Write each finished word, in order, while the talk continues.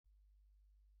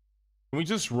Can we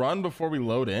just run before we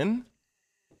load in?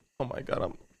 Oh my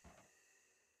god,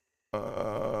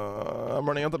 I'm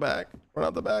running out the back. Run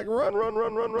out the back. Run.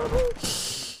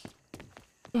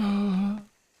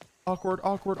 Awkward.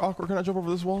 Can I jump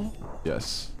over this wall?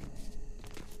 Yes.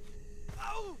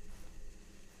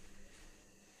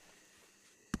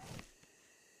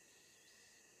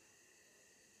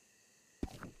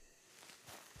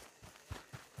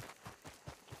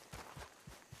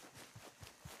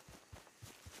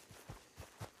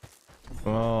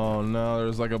 Oh no,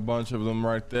 there's like a bunch of them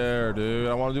right there, dude.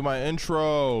 I want to do my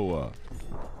intro. What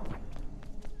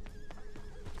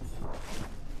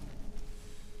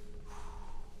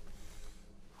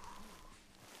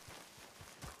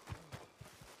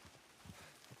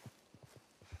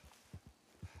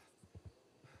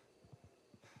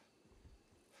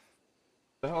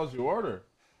the hell did you order?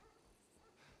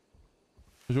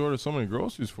 Did you order so many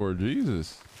groceries for?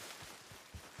 Jesus.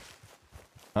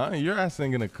 Huh? Your ass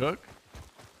ain't gonna cook.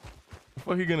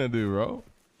 What you gonna do, bro?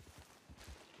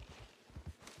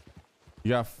 You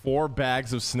got 4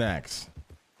 bags of snacks.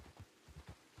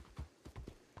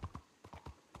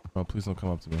 Oh, please don't come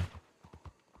up to me.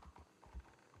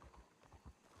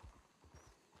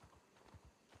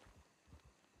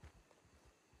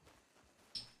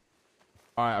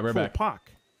 All right, I'll be right back.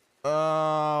 Park.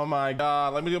 Oh my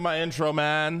god, let me do my intro,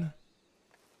 man.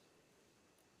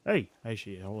 Hey,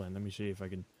 shit, hold on, let me see if I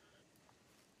can.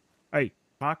 Hey,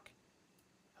 Park.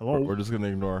 Hello. We're just gonna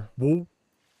ignore. Whoa.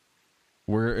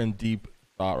 We're in deep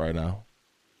thought right now.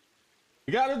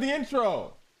 You gotta do the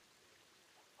intro.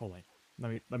 Hold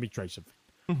on, let me try something.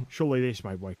 Surely this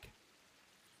might work.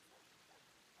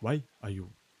 Why are you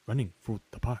running through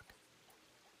the park?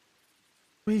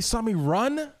 Wait, you saw me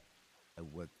run? I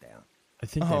worked down. I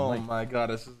think. Oh my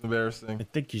god, this is embarrassing. I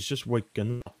think he's just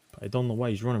waking up. I don't know why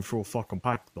he's running through a fucking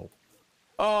park though.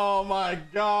 Oh my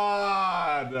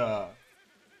god.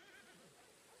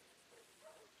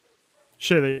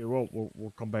 Shit,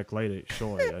 we'll come back later.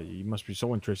 Surely, you must be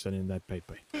so interested in that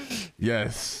paper.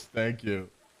 Yes, thank you.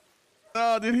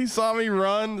 Oh, dude, he saw me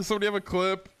run. Does somebody have a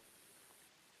clip?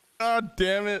 God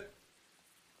damn it.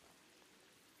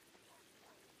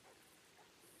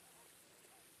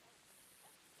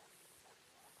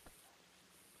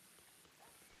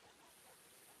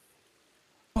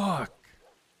 Fuck.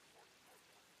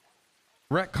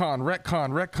 Retcon.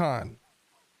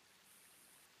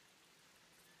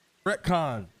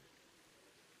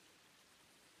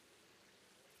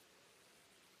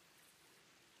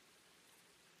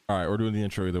 All right, we're doing the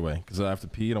intro either way because I have to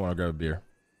pee and I want to grab a beer.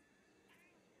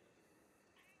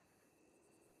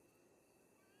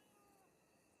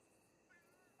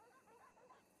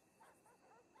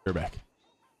 We're back.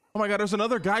 Oh my god, there's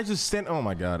another guy just standing. Oh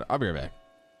my god, I'll be right back.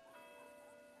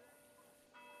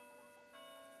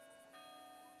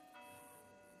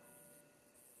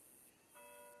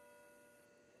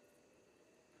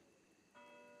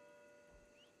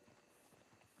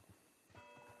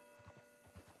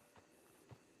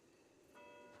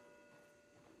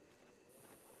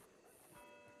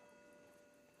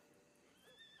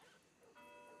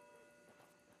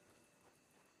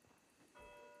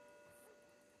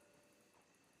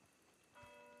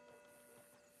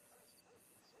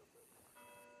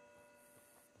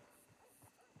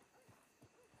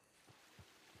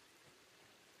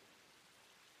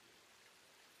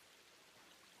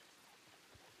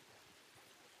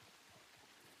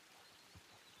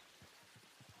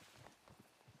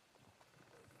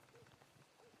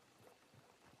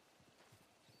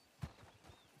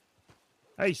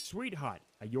 Hey, sweetheart,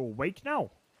 are you awake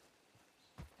now?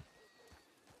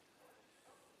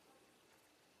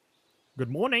 Good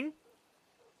morning.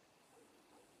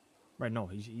 Right, no,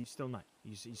 he's still not.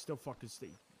 He's still fucking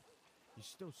asleep. He's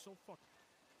still so fucking.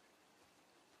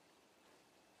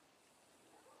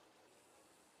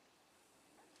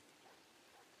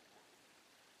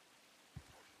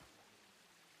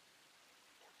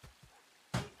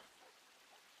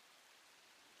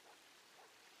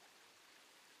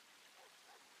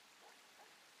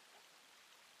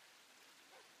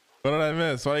 What did I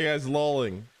miss? Why are you guys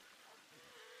lolling?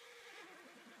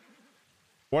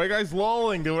 Why are you guys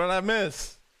lolling, dude? What did I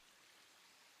miss?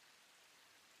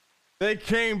 They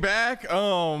came back?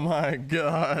 Oh my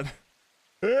god.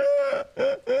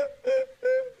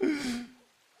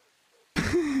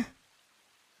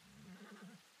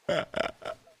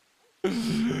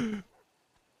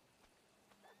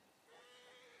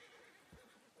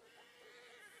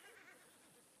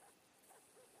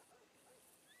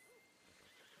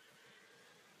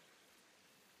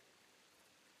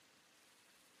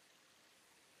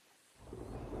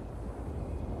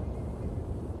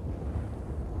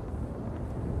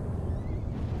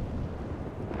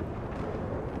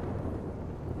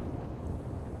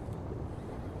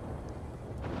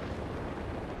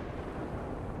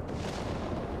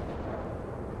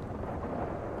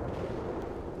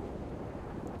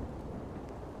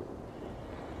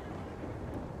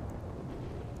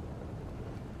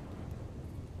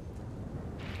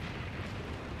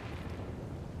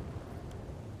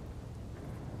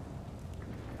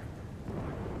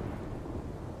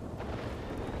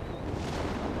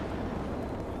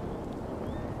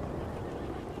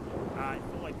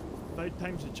 third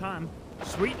time's the charm.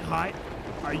 Sweetheart,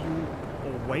 are you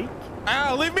awake?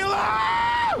 Ow, leave me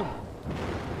alone!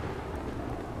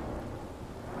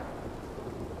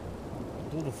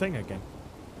 Do the thing again.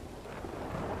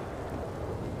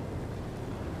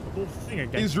 Do the thing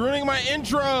again. He's ruining my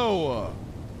intro!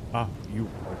 Ah, you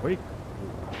awake?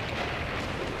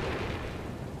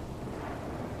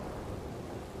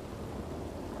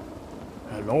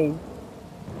 Hello?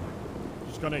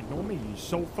 Just gonna ignore me? You're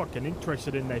so fucking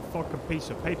interested in that fucking piece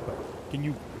of paper. Can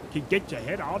you get your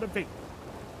head out of it?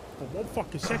 For 1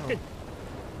 fucking second.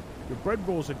 Your bread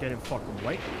rolls are getting fucking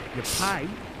wet. Your pie.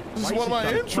 This is one of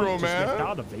my intro, man. Just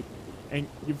out of it. And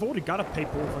you've already got a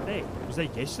paper over there. Was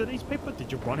that yesterday's paper?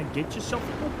 Did you run and get yourself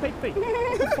a new paper?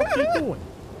 What the fuck are you doing?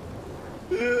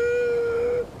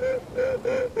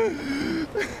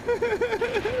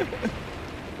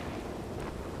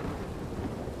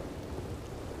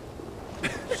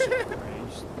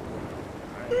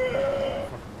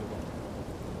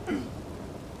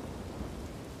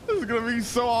 This is gonna be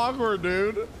so awkward,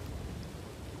 dude.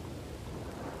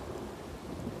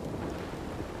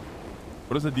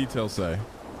 What does the detail say?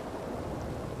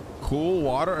 Cool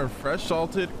water and fresh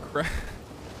salted crab.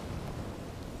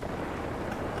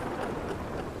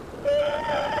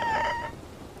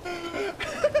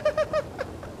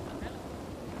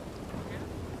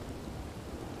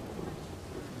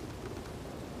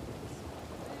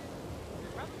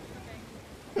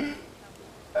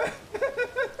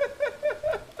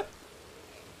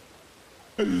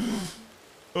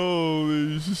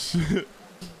 Holy shit.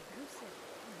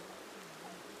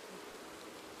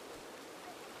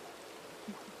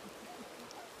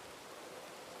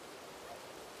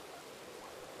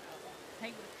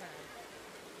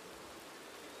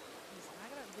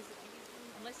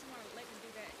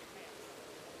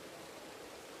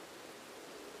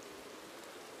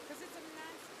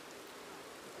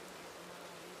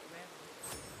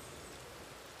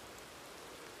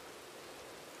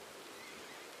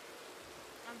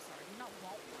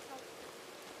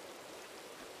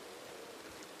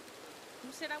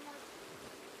 Said I want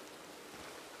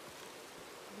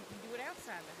we can do it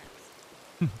outside the house.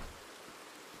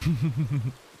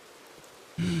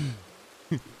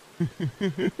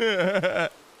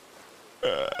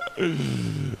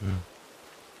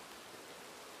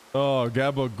 Oh,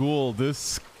 gabagool,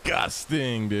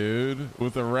 disgusting, dude.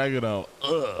 With oregano.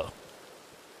 Ugh.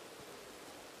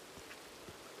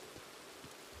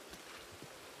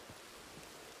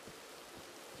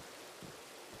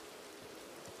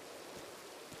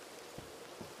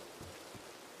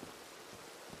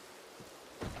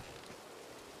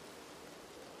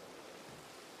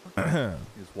 You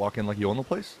just walk in like you own the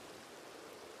place?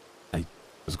 I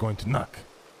was going to knock.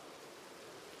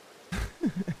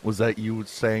 Was that you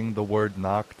saying the word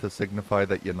knock to signify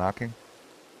that you're knocking?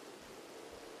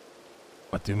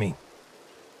 What do you mean?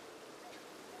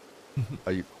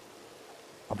 Are you...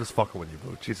 I'm just fucking with you,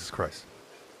 bro. Jesus Christ.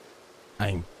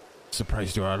 I'm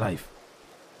surprised you are alive.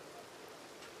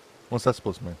 What's that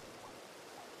supposed to mean?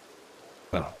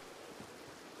 Well,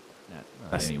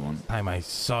 last time I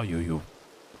saw you, you...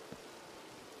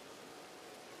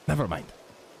 Never mind.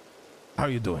 How are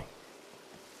you doing?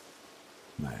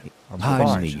 I'm Pardon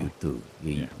fine. me, you two.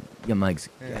 Your mic's...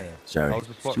 Yeah. Sorry, I was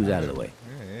just scoot out of the way.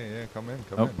 Yeah. Come in.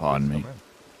 Oh, pardon me.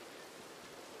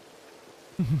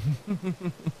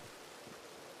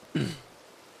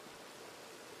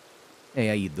 Hey,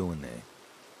 how you doing there?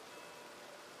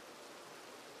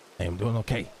 I am doing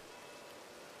okay.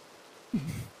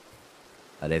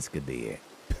 Oh, that's good to hear.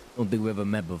 Don't think we've ever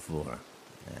met before.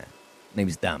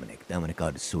 Name's Dominic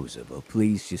D'Souza, but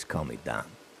please just call me Dom.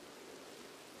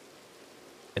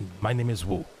 And my name is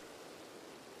Wu.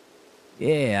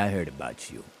 Yeah, I heard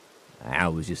about you.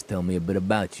 Al was just telling me a bit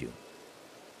about you.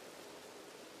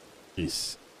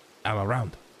 Is Al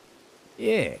around?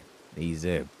 Yeah, he's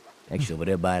actually over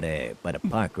there by the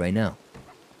park right now.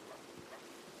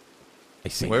 I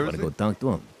see. Where I is wanna he? go talk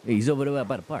to him. Yeah, he's over there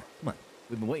by the park. Come on,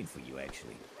 we've been waiting for you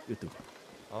actually. You two.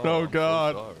 Oh, I'm so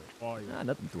God. sorry. Oh, Nah,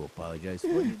 nothing to apologize for.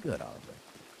 You're good, Oliver.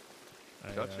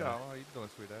 Gotcha. How are you doing,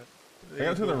 sweetheart? I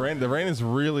got to the rain. The rain is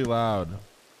really loud. You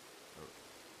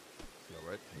all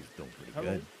right? He's doing pretty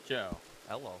Hello. good. Ciao.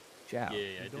 Hello. Ciao.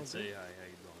 Yeah, I did say hi. How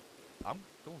you doing? I'm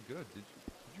doing good. Did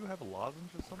you have a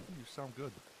lozenge or something? You sound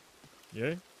good.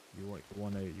 Yeah? You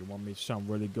want me to sound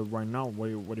really good right now? What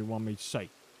do you want me to say?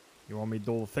 You want me to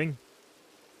do the thing?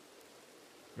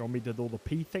 You want me to do the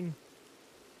pee thing?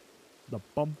 The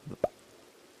bump?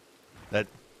 That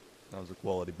was a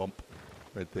quality bump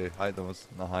right there. That was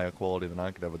a higher quality than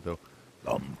I could ever do.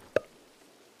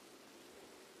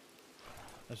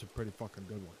 That's a pretty fucking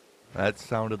good one. That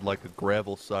sounded like a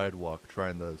gravel sidewalk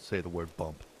trying to say the word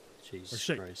bump. Jesus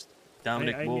shit. Christ.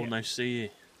 Dominic, I whoa, need- nice to see you.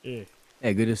 Yeah.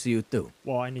 Hey, good to see you too.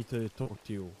 Well, I need to talk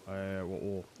to you.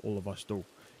 What all of us do.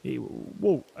 Hey,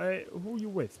 whoa. Who you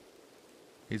with?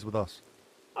 He's with us.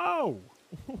 Oh.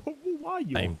 Who are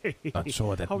you? I'm not sure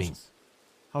what that how's, means.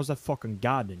 How's that fucking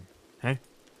garden? Huh?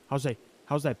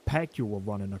 How's that pack you were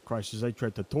running across as I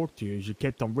tried to talk to you as you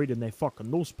kept on reading that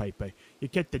fucking newspaper? You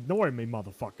kept ignoring me,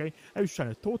 motherfucker. I was trying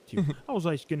to talk to you. I was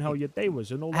asking how your day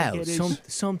was and all I Al, get is...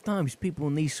 sometimes people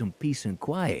need some peace and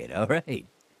quiet, all right?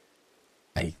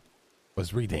 I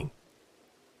was reading.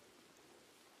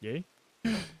 Yeah?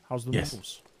 How's the Yes.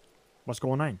 news? What's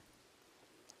going on?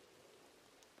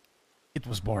 It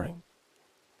was boring.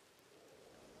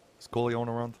 Is Corleone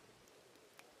around?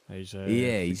 He's, Yeah, I he's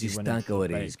think he just went into stuck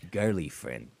with the his bank. girly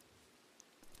friend.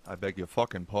 I beg your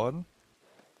fucking pardon?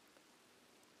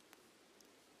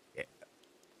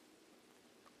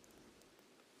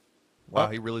 Wow,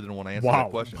 he really didn't want to answer that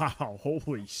question. Wow,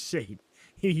 holy shit.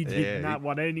 He did Yeah, not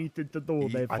want anything to do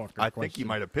with that fucking I think he question.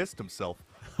 might have pissed himself.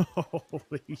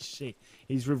 Holy shit.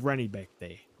 He's with Rennie back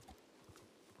there.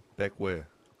 Back where?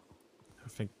 I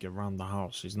think around the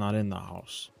house. He's not in the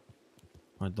house.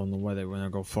 I don't know whether we're gonna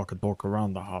go fucking talk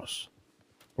around the house.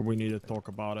 But we need to talk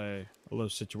about a little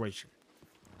situation.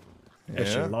 Actually,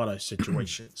 Yeah? a lot of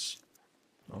situations.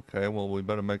 Okay, well, we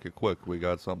better make it quick. We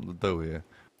got something to do here.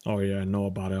 Oh yeah, I know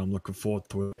about it. I'm looking forward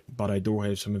to it. But I do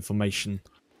have some information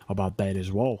about that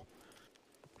as well.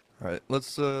 All right,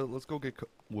 let's go get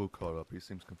Wu caught up. He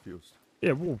seems confused.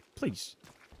 Yeah, well, please.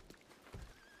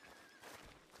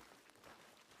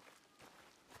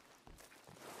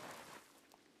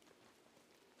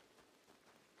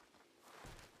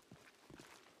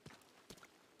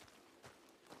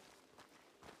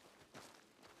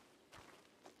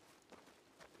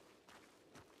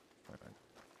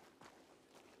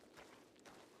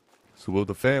 So, Wu,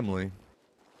 the family,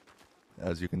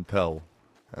 as you can tell,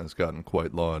 has gotten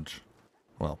quite large.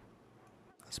 Well,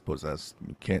 I suppose as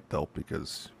you can't tell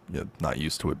because you're not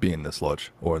used to it being this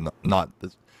large, or not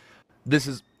this. This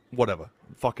is whatever.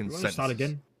 Fucking You wanna sentences. start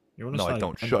again? You wanna No, start I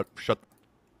don't. again? Shut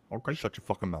Okay. your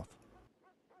fucking mouth.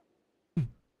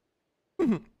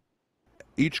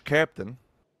 Each captain,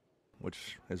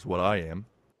 which is what I am,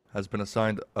 has been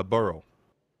assigned a borough.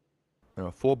 There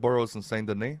are 4 boroughs in Saint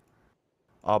Denis.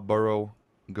 Our borough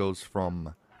goes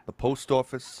from the post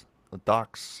office, the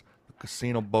docks, the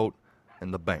casino boat,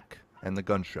 and the bank, and the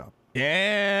gun shop.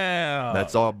 Yeah.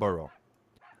 That's our borough.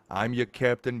 I'm your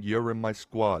captain, you're in my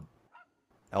squad.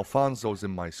 Alfonso's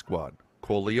in my squad.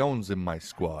 Corleone's in my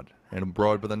squad. And a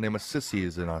broad by the name of Sissy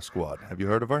is in our squad. Have you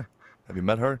heard of her? Have you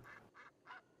met her?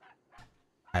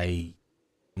 I'm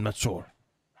not sure.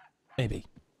 Maybe.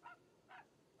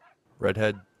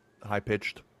 Redhead,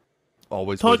 high-pitched,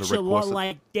 always wears Touch a a red lot corset.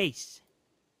 like this.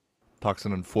 Talks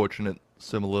an unfortunate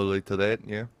similarly to that,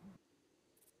 yeah?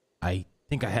 I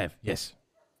think I have. Yes.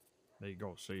 There you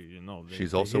go. So you know.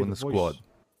 She's also in the squad.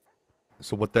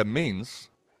 So what that means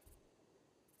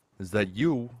is that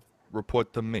you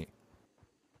report to me.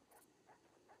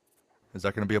 Is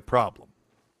that going to be a problem?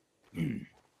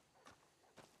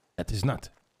 That is not.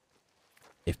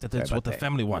 If that is Sorry what the about that.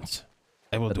 family wants,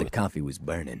 I will But do the it. coffee was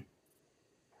burning.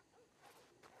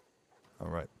 All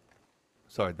right.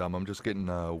 Sorry, Dom. I'm just getting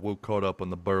Wu caught up on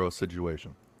the borough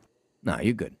situation. No,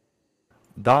 you're good.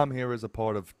 Dom here is a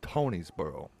part of Tony's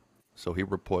borough. So he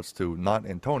reports to not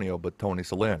Antonio, but Tony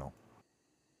Salerno.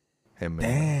 Him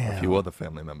and a few Damn. other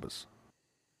family members.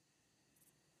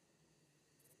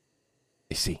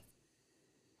 I see.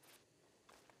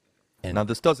 And Now,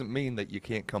 this doesn't mean that you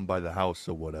can't come by the house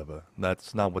or whatever.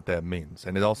 That's not what that means.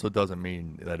 And it also doesn't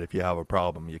mean that if you have a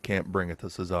problem, you can't bring it to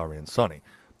Cesare and Sonny.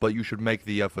 But you should make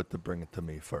the effort to bring it to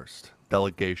me first.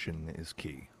 Delegation is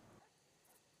key.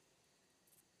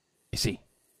 I see.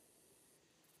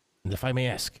 And if I may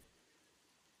ask,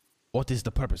 what is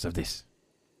the purpose of this?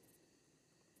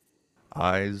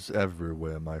 Eyes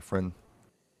everywhere, my friend.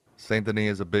 Saint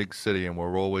Denis is a big city, and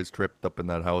we're always tripped up in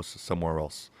that house or somewhere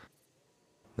else.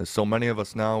 There's so many of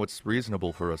us now, it's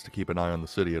reasonable for us to keep an eye on the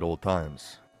city at all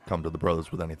times. Come to the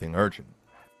brothers with anything urgent.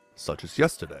 Such as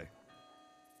yesterday.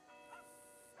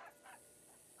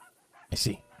 I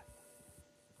see.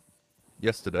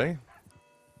 Yesterday,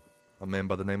 a man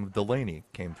by the name of Delaney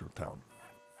came through town.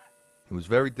 He was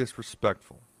very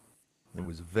disrespectful. He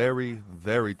was very,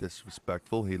 very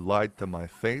disrespectful. He lied to my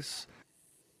face.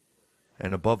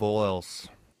 And above all else,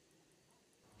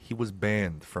 he was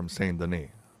banned from Saint Denis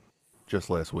just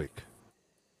last week.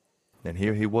 And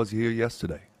here he was here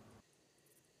yesterday.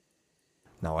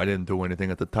 Now, I didn't do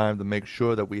anything at the time to make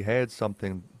sure that we had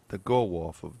something the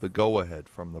go-off of the go-ahead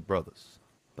from the brothers.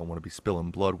 Don't want to be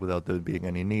spilling blood without there being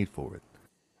any need for it.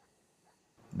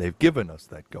 They've given us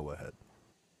that go-ahead.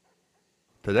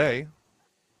 Today,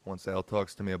 once Al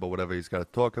talks to me about whatever he's got to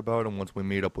talk about, and once we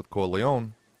meet up with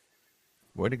Corleone,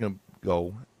 we're going to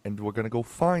go and we're going to go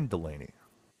find Delaney.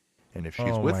 And if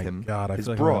she's with him, God, I his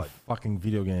feel like I'm in broad. a fucking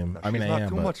video game. Now, I mean, she's I not am,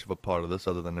 too but much of a part of this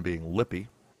other than being lippy.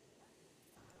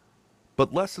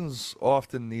 But lessons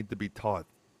often need to be taught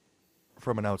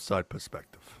from an outside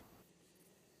perspective.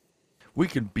 We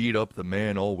can beat up the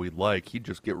man all we like. He'd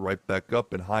just get right back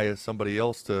up and hire somebody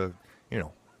else to,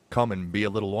 come and be a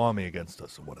little army against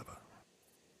us or whatever.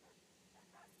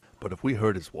 But if we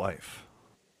hurt his wife,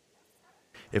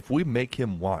 if we make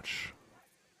him watch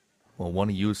while one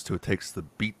of you two takes the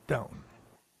beat down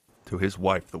to his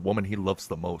wife, the woman he loves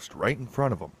the most, right in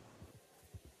front of him,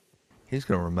 he's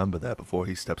going to remember that before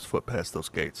he steps foot past those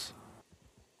gates.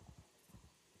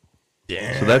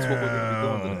 yeah. So that's what we're going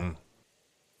to be doing today.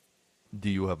 Do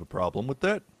you have a problem with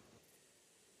that?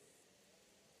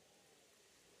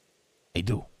 I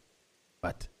do,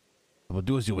 but I will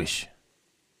do as you wish.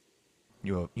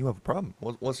 You have a problem.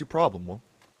 What's your problem, Will?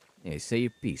 Hey, say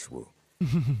your piece, Wu.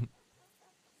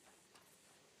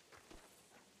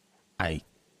 I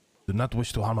do not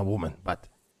wish to harm a woman, but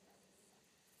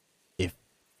if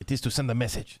it is to send a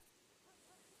message,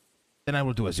 then I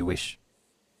will do as you wish.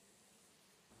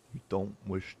 You don't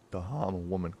wish to harm a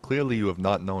woman. Clearly you have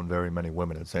not known very many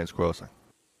women at Saints Crossing.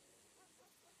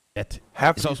 That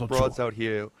Half is of these also broads true. out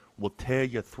here will tear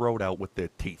your throat out with their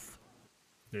teeth.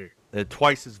 Yeah. They're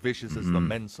twice as vicious as the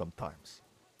men sometimes.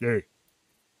 Yeah.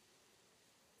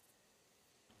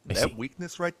 I That see.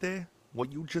 weakness right there,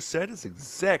 what you just said, is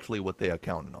exactly what they are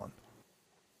counting on.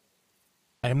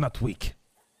 I am not weak.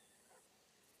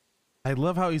 I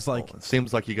love how he's like, Well, it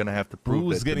seems like you're going to have to prove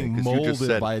Bruce that to me, getting 'cause you just molded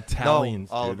said, by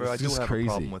Italians, No, dude. Oliver, It's I do just have crazy. a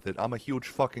problem with it. I'm a huge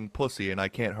fucking pussy, and I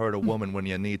can't hurt a woman when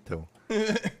you need to.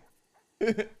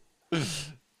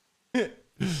 Is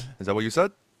that what you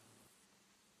said?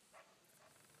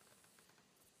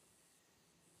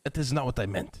 that is not what I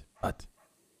meant, but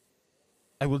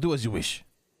I will do as you wish.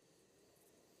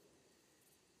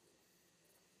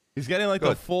 He's getting like a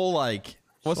Good. full like,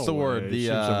 what's the So, word? it The seems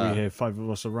that we have 5 of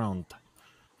us around.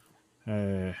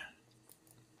 Be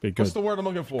good. what's the word I'm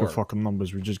looking for? Good fucking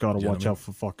numbers. We just gotta watch Gentlemen. out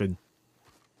for fucking.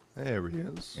 There he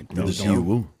is. Good to see you,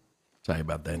 Woo. Sorry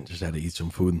about that. Just had to eat some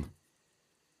food.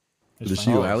 Good to see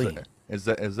you, Oh, Ali. is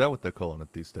that what they're calling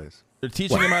it these days? They're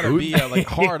teaching him how to be like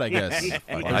hard, I guess.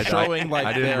 They're showing like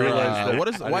I didn't their, realize that. what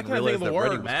is? Why can't I think of the Ready word,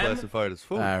 was man? classified as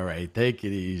food. All right, take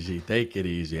it easy. Take it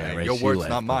easy. Hey, All right, your she words, left,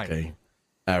 not mine. Okay.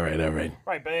 All right, all right.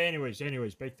 Right, but anyways,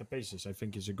 back to basis. I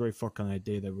think it's a great fucking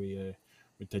idea that we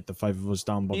take the 5 of us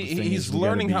down. But the thing He's is, we gotta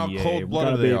learning be, how we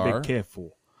cold-blooded gotta be they a bit are.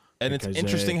 careful. And it's Because,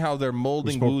 interesting how they're We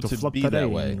molding spoke Wu to to Flood be today. that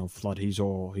way. You know, Flood. He's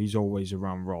always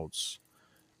around roads.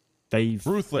 Dave,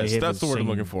 Ruthless. they That's the word I'm haven't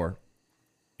looking seen for.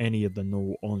 Any of the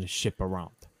new ownership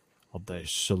around, of the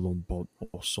saloon boat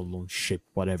or saloon ship,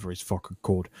 whatever it's fucking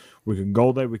called. We can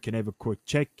go there. We can have a quick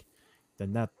check.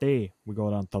 Then that day we go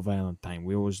down to Valentine.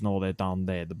 We always know they're down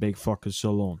there, the big fucking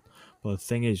saloon. But the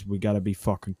thing is, we gotta be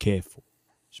fucking careful,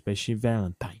 especially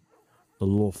Valentine. The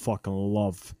little fucking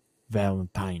love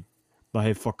Valentine. They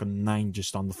have fucking 9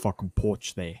 just on the fucking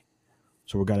porch there.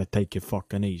 So we gotta take it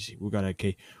fucking easy. We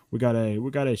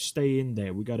gotta stay in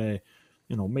there. We gotta,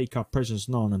 make our presence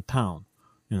known in town.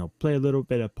 Play a little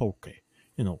bit of poker.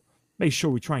 Make sure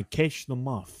we try and catch them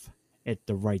off at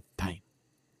the right time.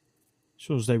 As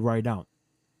soon as they ride out,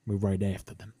 we ride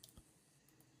after them.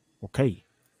 Okay.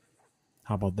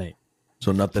 How about that?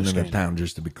 So nothing in the Just town,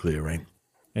 just to be clear, right?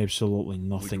 Absolutely We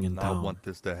nothing do in not town. want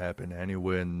this to happen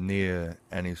anywhere near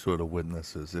any sort of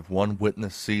witnesses. If one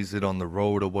witness sees it on the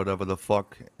road or whatever the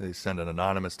fuck, they send an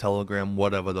anonymous telegram,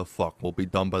 whatever the fuck, will be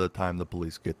done by the time the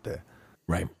police get there.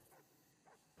 Right.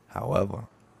 However,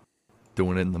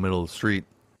 doing it in the middle of the street,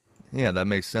 yeah, that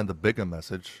may send a bigger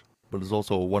message, but it's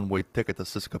also a one-way ticket to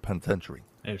Siska Penitentiary,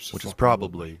 which is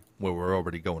probably where we're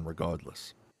already going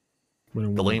regardless. We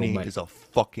don't wanna go Delaney back. is a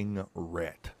fucking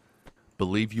rat.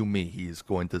 Believe you me, he is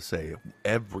going to say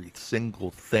every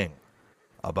single thing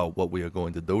about what we are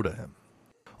going to do to him.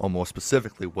 Or more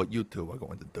specifically, what you two are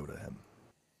going to do to him.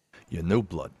 Your new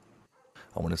blood.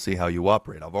 I want to see how you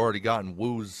operate. I've already gotten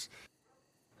Wu's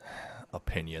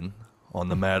opinion on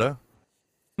the matter.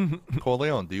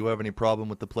 Corleone, do you have any problem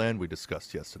with the plan we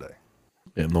discussed yesterday?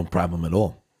 Yeah, no problem at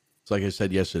all. It's like I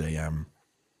said yesterday.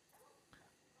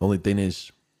 Only thing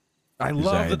is, I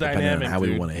love the depending dynamic, on how we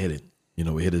dude. want to hit it.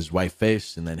 We hit his wife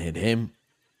face and then hit him.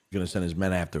 We're gonna send his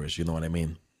men after us. You know what I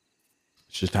mean?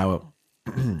 It's just how,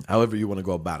 however you want to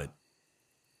go about it.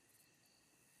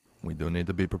 We do need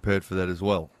to be prepared for that as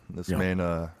well. This Yeah. man,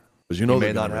 Because you know He they're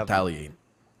may going not to have- retaliate.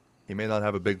 he may not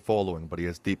have a big following, but he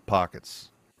has deep pockets.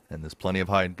 And there's plenty of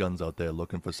hired guns out there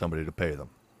looking for somebody to pay them.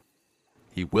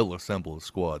 He will assemble a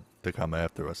squad to come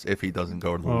after us if he doesn't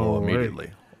go to the law Oh, hey.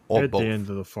 immediately. Or At both. the end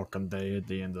of the fucking day,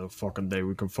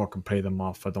 we can fucking pay them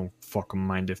off. I don't fucking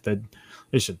mind if they...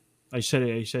 Listen, I said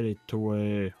it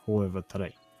to whoever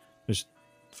today. Listen,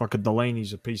 fucking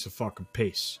Delaney's a piece of fucking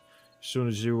piss. As soon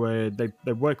as you,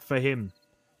 they work for him,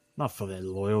 not for their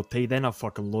loyalty. They're not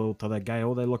fucking loyal to that guy.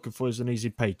 All they're looking for is an easy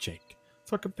paycheck.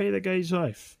 Fucking pay the guy's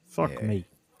off. Fuck Yeah. me.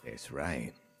 That's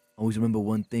right. Always remember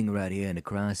one thing right here in the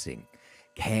crossing.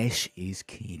 Cash is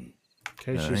king.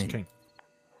 Cash is Alright. king.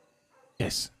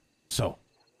 Yes. So,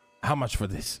 how much for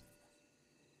this?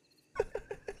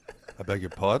 I beg your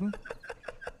pardon?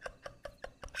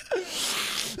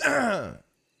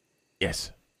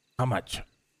 Yes. How much?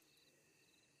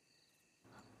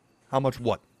 How much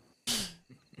what?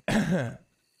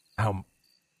 How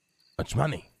much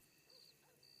money?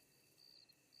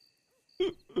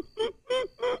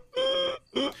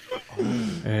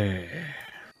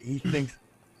 He thinks...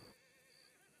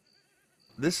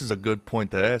 This is a good point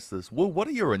to ask this. Well, what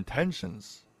are your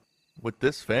intentions with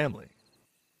this family?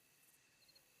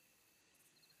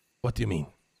 What do you mean?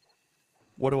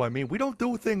 What do I mean? We don't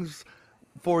do things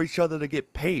for each other to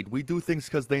get paid. We do things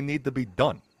because they need to be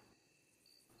done.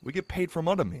 We get paid from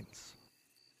other means.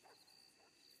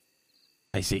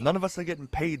 I see. None of us are getting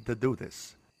paid to do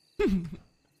this.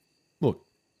 Look,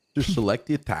 just select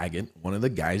your target, one of the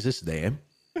guys that's there,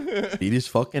 beat his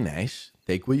fucking ass,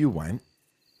 take what you want,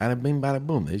 bada bing, bada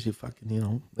boom. There's your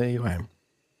fucking, there you are.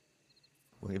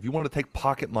 Well, if you want to take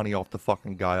pocket money off the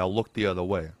fucking guy, I'll look the other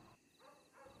way.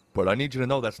 But I need you to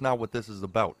know that's not what this is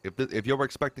about. If you're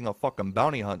expecting a fucking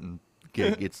bounty hunting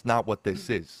gig, it's not what this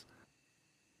is.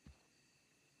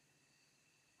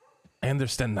 I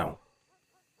understand now.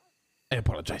 I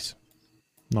apologize.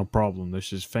 No problem.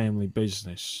 This is family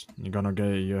business. You're gonna get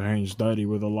your hands dirty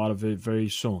with a lot of it very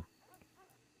soon.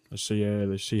 Let's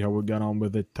see how we get on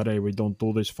with it today. We don't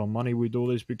do this for money. We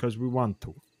do this because we want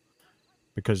to.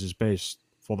 Because it's best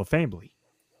for the family.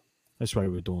 That's why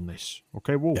we're doing this.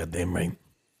 Okay, Wolf? Yeah, damn right.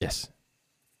 Yes.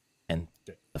 And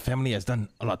the family has done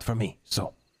a lot for me,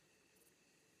 so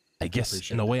I guess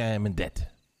in a way I am in debt.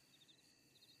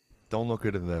 Don't look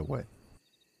at it that way.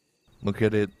 Look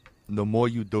at it, the more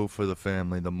you do for the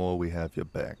family, the more we have your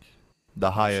back.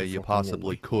 The higher you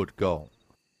possibly could go.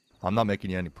 I'm not making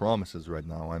you any promises right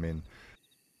now. I mean,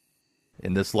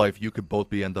 in this life, you could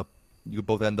both end up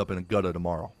in a gutter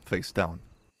tomorrow, face down.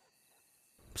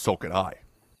 So could I.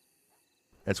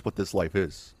 That's what this life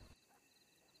is.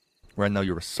 Right now,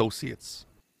 you're associates.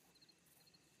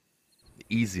 The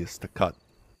easiest to cut.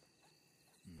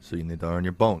 So you need to earn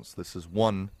your bones. This is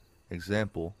one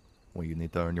example where you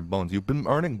need to earn your bones. You've been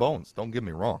earning bones, don't get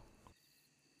me wrong.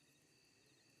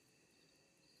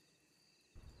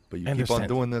 But you I keep on understand.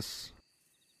 doing this.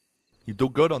 You do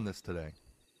good on this today.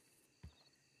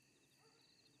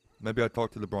 Maybe I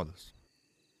talk to the brothers.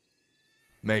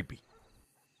 Maybe.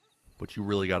 But you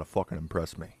really gotta fucking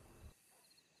impress me.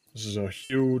 This is a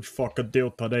huge fucking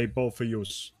deal today, both of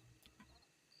yous.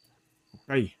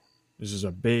 Okay, this is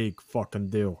a big fucking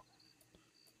deal.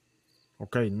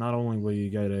 Okay, not only will you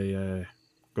get a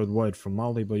good word from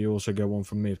Molly, but you also get one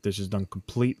from me if this is done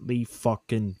completely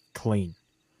fucking clean.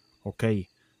 Okay,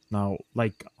 now,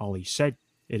 like Ollie said,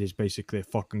 it is basically a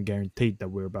fucking guaranteed that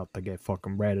we're about to get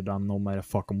fucking ratted on no matter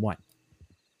fucking what.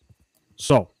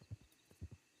 So,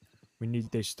 we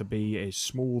need this to be as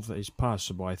smooth as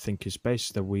possible. I think it's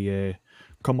best that we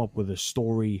come up with a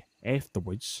story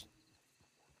afterwards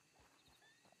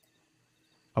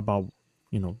about,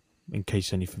 in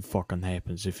case anything fucking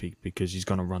happens, because he's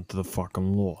gonna run to the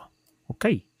fucking law.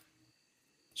 Okay.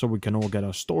 So we can all get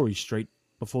our story straight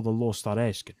before the law start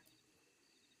asking.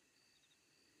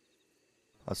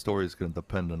 Our story is gonna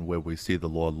depend on where we see the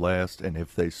law last and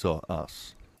if they saw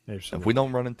us. Absolutely. If we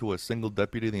don't run into a single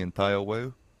deputy the entire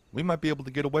way, we might be able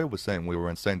to get away with saying we were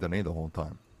in Saint Denis the whole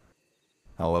time.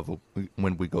 However,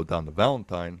 when we go down to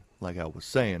Valentine, like I was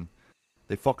saying,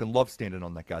 they fucking love standing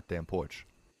on that goddamn porch.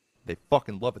 They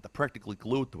fucking love it. They're practically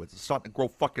glued to it. They're starting to grow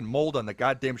fucking mold on the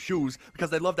goddamn shoes because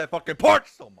they love that fucking porch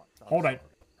so much. Hold on.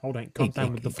 Calm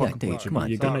down with the fucking porch. come on,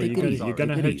 You're gonna take it easy, hurt take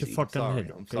it your easy. fucking Sorry,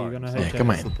 head. I'm Okay, sorry, you're gonna I'm hurt sorry. your come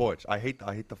head. on. It's the porch. I hate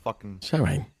the fucking It's all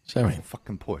right. It's all right.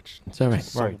 fucking porch. It's all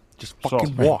right. Right. Just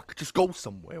fucking walk. Just go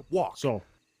somewhere. Walk. So,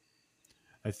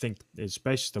 I think it's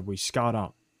best that we scout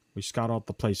out. We scout out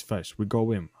the place first. We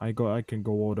go in. I can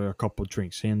go order a couple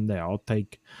drinks here and there. I'll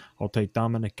take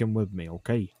Dominic in with me.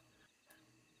 Okay.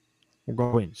 We'll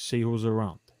go in, see who's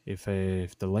around.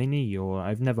 if Delaney or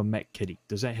I've never met Kitty.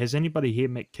 Has anybody here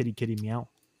met Kitty Meow?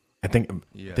 I think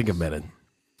Yes. I met it.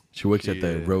 She works at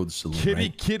the She- Road Saloon, Kitty,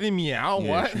 right? kitty meow. Yeah,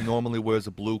 What? she normally wears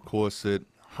a blue corset,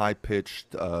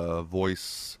 high-pitched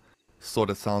voice, sort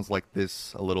of sounds like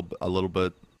this a little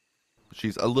bit.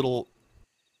 She's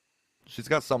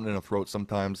got something in her throat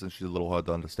sometimes, and she's a little hard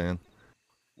to understand.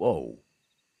 Whoa.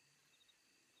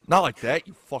 Not like that,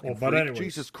 you fucking But freak. anyways,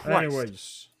 Jesus Christ.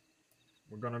 anyways,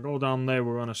 we're gonna go down there.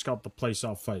 We're gonna scout the place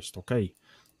out first, okay?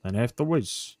 Then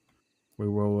afterwards, we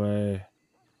will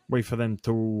wait for them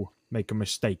to make a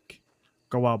mistake.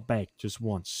 Go out back just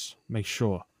once. Make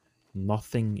sure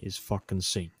nothing is fucking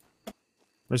seen.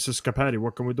 Mr. Scapati,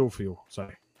 what can we do for you?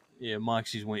 Sorry. Yeah,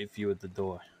 Moxie's waiting for you at the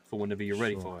door for whenever you're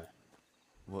ready for it.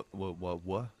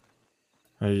 What?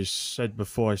 I said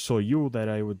before I saw you that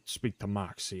I would speak to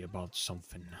Moxie about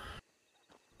something.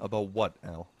 About what,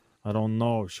 Al? I don't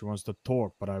know if she wants to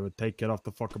talk, but I would take it off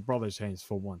the fucking brother's hands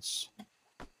for once.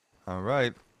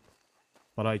 Alright.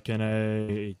 But I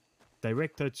can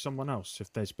direct her to someone else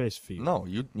if that's best for you. No,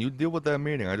 you deal with that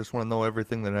meeting. I just want to know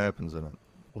everything that happens in it.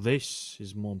 Well, this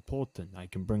is more important. I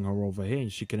can bring her over here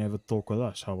and she can have a talk with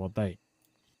us. How about that?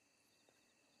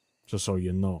 Just so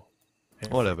you know.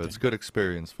 Whatever, it's Everything. good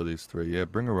experience for these three. Yeah,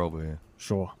 bring her over here.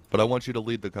 Sure. But I want you to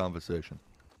lead the conversation.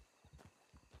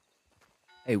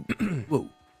 Hey, whoa.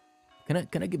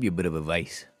 Can I give you a bit of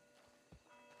advice?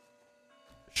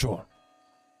 Sure.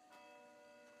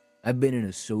 I've been an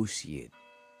associate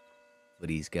for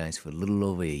these guys for a little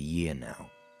over a year now.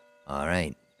 All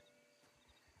right.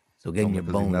 So getting Only your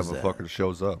 'cause bones. he never fucking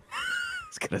shows up. I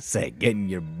was gonna say, getting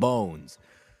your bones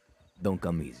don't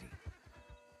come easy.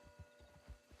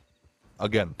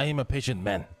 Again, I am a patient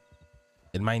man,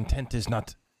 and my intent is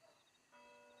not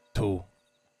to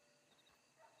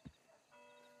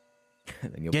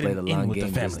Then you'll Get play him the in long with the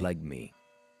game just family. like me.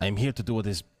 I am here to do what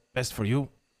is best for you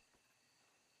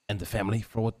and the family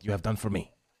for what you have done for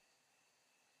me.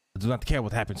 I do not care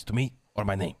what happens to me or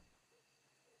my name.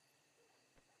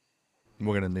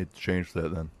 we're gonna need to change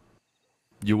that then.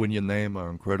 You and your name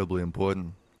are incredibly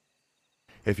important.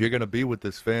 If you're gonna be with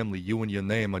this family, you and your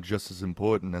name are just as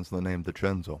important as the name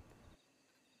DiCenzo.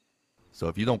 So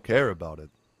if you don't care about it,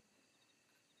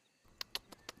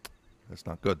 that's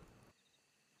not good.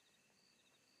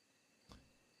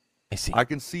 I see. I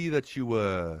can see that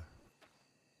your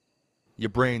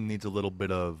brain needs a little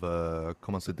bit of,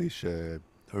 ¿cómo se dice?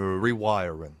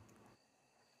 Rewiring.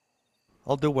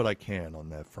 I'll do what I can on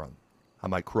that front. I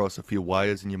might cross a few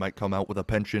wires and you might come out with a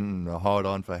penchant and a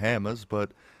hard-on for hammers, but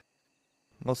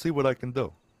I'll see what I can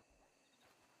do.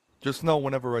 Just know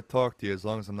whenever I talk to you, as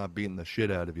long as I'm not beating the shit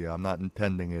out of you, I'm not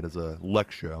intending it as a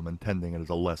lecture, I'm intending it as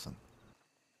a lesson.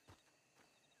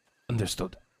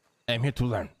 Understood. I am here to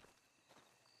learn.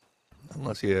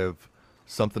 Unless you have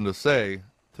something to say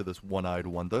to this one-eyed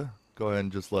wonder, go ahead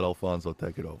and just let Alfonso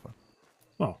take it over.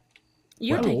 Well,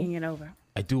 You're Well- taking it over.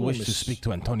 I do wish to Miss- speak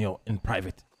to Antonio in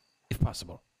private, if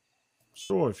possible.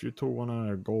 sure, if you two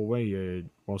wanna go away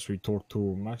whilst we talk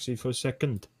to Maxie for a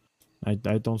second. I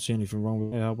don't see anything wrong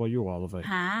with it. How about you, Oliver?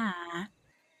 Hi.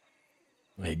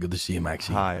 Hey, good to see you,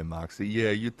 Maxie. Hi, Moxie.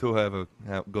 Yeah, you two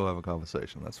go have a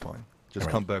conversation. That's fine. Just All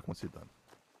right. come back once you're done.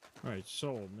 Alright,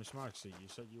 so, Miss Maxie, you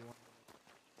said you want...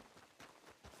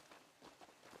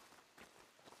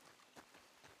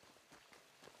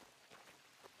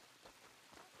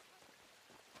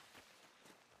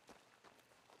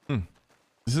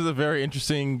 This is a very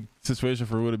interesting situation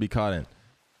for Wu to be caught in.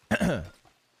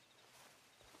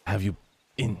 Have you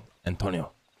been,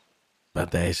 Antonio?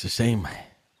 But it's the same.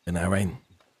 And all right.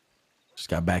 Just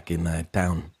got back in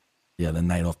town the other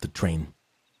night off the train.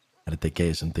 Had to take care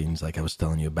of some things like I was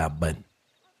telling you about, but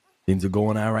things are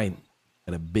going all right.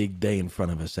 Got a big day in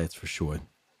front of us, that's for sure.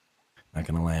 Not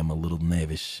gonna lie, I'm a little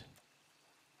nervous.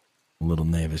 A little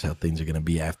nervous how things are gonna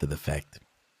be after the fact.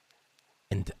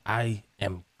 And I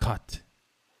am caught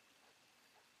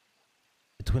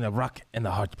between a rock and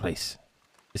a hard place,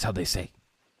 is how they say.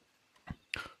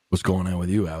 What's going on with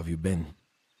you? How have you been?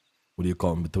 What do you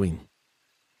call in between?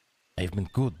 I've been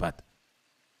good, but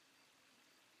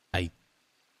I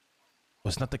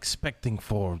was not expecting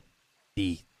for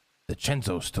the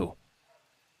Chenzos to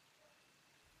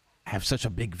have such a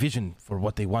big vision for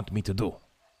what they want me to do.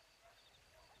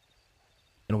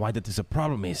 And why that is a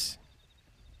problem is,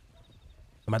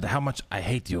 no matter how much I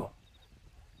hate you,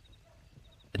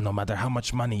 and no matter how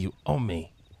much money you owe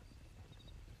me,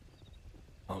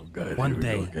 Oh, God. one here we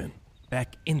go day, again.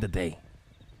 back in the day,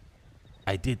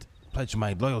 I did pledge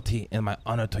my loyalty and my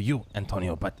honor to you,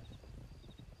 Antonio, but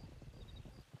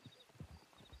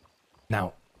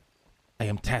now I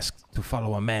am tasked to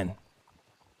follow a man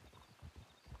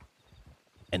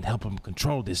and help him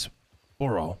control this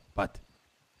borough, but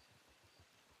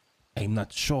I'm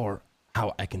not sure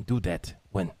how I can do that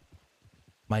when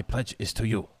my pledge is to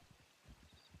you.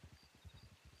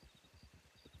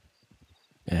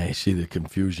 Yeah, I see the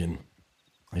confusion.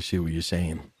 I see what you're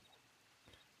saying.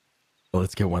 Well,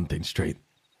 let's get one thing straight.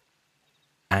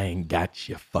 I ain't got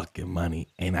your fucking money,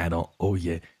 and I don't owe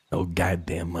you no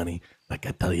goddamn money. Like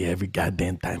I tell you every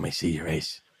goddamn time I see your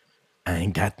ace. I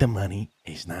ain't got the money.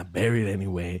 It's not buried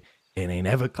anywhere. It ain't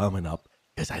ever coming up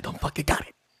because I don't fucking got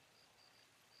it.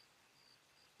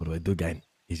 What do I do, guy?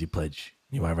 Easy pledge.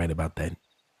 You are right about that.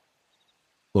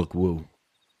 Look, Woo,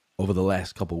 over the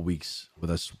last couple of weeks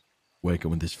with us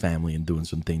working with this family and doing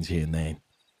some things here and there,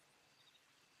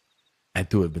 I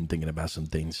too have been thinking about some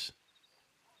things.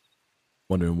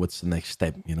 Wondering what's the next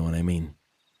step, you know what I mean?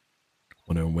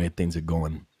 Wondering where things are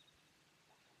going.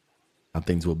 How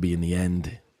things will be in the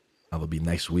end. How they'll be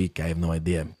next week, I have no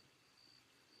idea.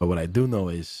 But what I do know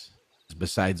is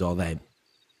besides all that,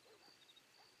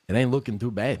 it ain't looking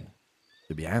too bad,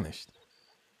 to be honest.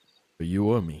 For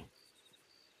you or me.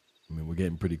 I mean, we're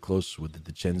getting pretty close with the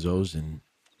DiCenzos and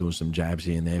doing some jobs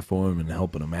here and there for them and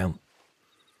helping them out.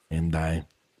 And I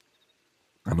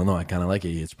don't know, I kind of like it.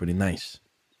 It's pretty nice.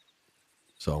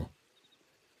 So,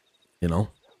 you know,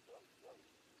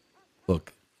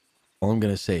 look, all I'm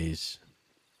going to say is,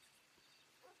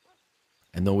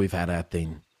 I know we've had our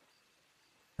thing.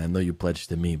 I know you pledged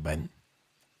to me, but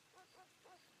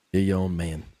you're your own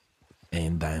man.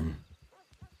 And I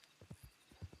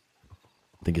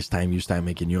think it's time you start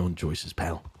making your own choices,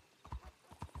 pal.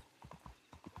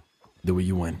 Do what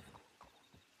you want.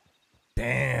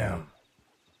 Damn.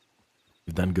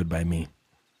 You've done good by me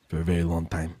for a very long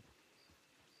time.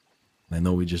 And I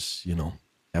know we just,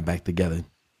 got back together.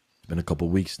 It's been a couple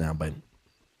weeks now, but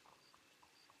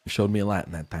you showed me a lot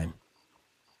in that time.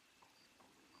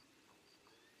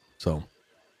 So,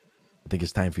 I think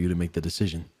it's time for you to make the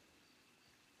decision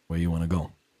where you want to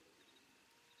go.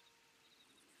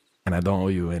 And I don't owe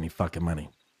you any fucking money.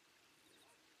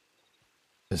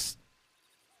 Does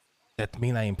that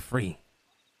mean I am free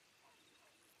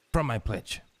from my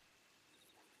pledge?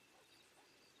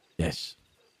 Yes.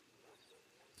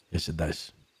 Yes, it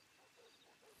does.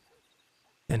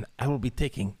 Then I will be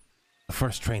taking the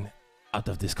first train out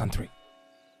of this country.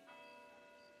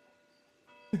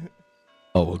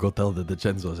 Oh, we'll go tell the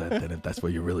DiCenzos that then if that's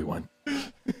what you really want.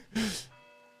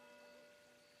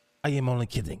 I am only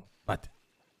kidding, but...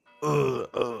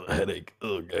 Headache.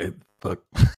 Oh, God. Fuck.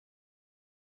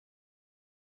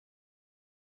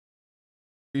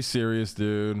 Be serious,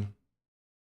 dude.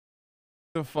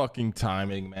 The fucking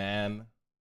timing, man.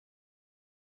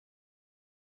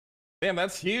 Damn,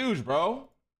 that's huge, bro.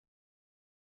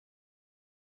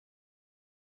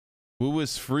 Wu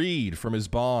was freed from his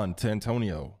bond to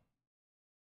Antonio.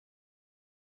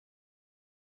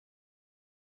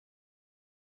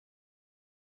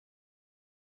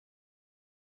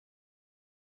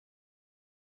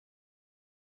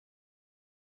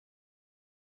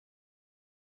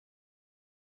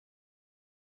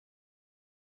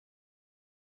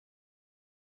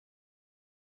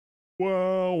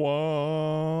 Whoa,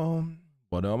 whoa.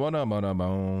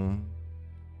 Ba-da-ba-da-ba-da-boom.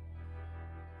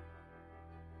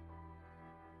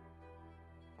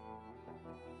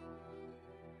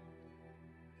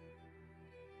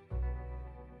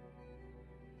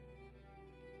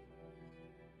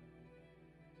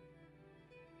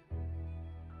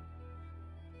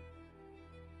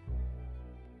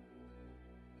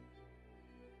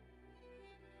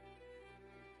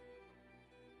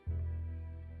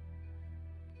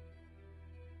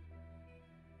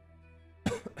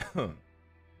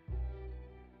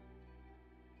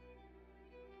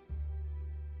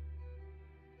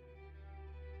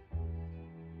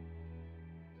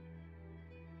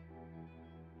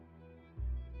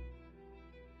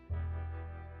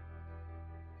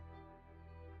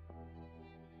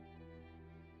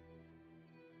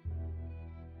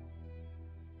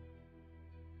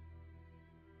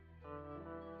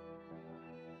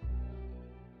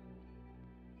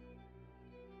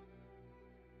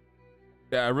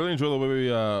 Yeah, I really enjoy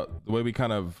the way we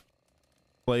kind of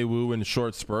play Wu in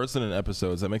short spurts and in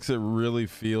episodes. That makes it really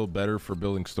feel better for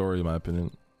building story, in my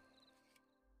opinion.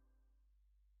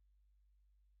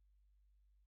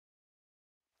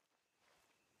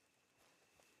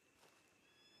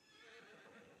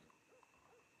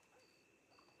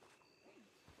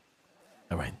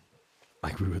 All right.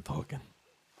 Like we were talking.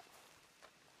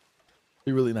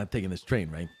 You're really not taking this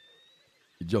train, right?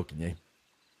 You're joking, eh?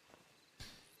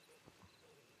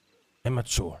 I'm not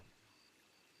sure.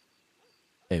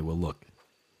 Hey, well, look.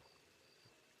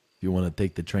 If you want to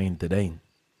take the train today,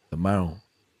 tomorrow,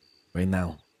 Right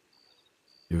now,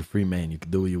 you're a free man. You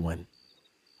can do what you want.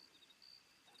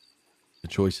 The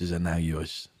choices are now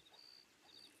yours.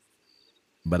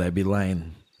 But I'd be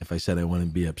lying if I said I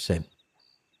wouldn't be upset.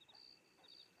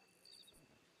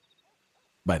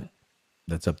 But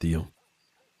that's up to you.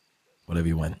 Whatever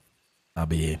you want, I'll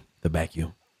be here to back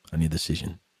you on your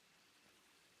decision.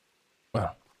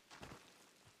 Well,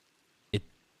 it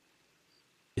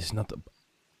is not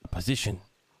a position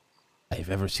I've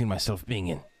ever seen myself being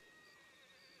in.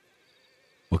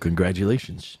 Well,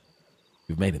 congratulations.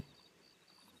 You've made it.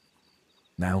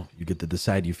 Now you get to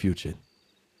decide your future.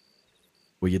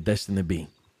 Where you're destined to be.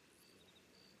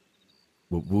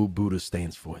 What Wu Buddha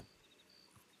stands for.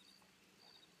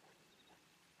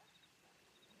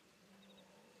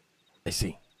 I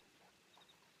see.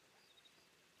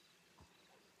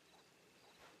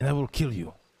 And I will kill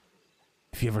you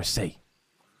if you ever say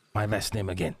my last name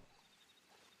again.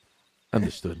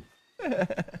 Understood.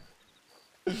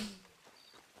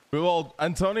 Well,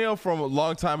 Antonio from a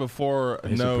long time before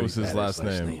He's a knows pretty his badass last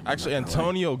last name. name, I'm Actually, not gonna lie.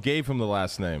 Antonio gave him the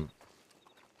last name.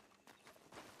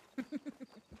 I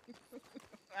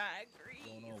agree.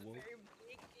 It's a very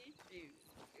big issue.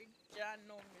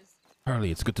 Ginormous.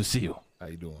 Hurley, it's good to see you. How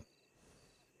you doing?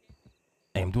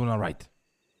 I am doing all right.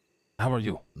 How are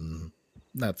you?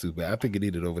 Not too bad. I think it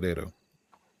needed over there though.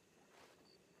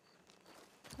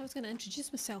 I was going to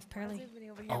introduce myself, Pearly. Everybody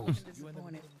over here looking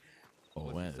disappointed. Oh,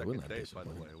 What's wow, the we're second not date, by the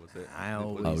disappointed. way? Was it? I was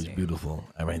always Oh, it was am. beautiful.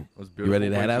 All right. It was You beautiful. ready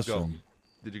to head Where'd out you go? soon?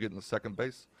 Did you get in the second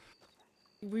base?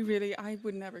 I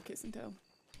would never kiss and tell.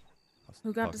 I was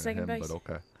Who got talking the to second him, base? But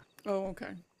okay, Oh, okay.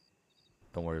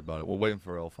 don't worry about it. We're waiting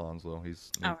for Alfonso.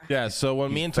 He's All right. Yeah, so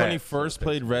when me and Tony fat, so first it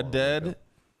played takes Red a while to Dead,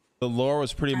 the lore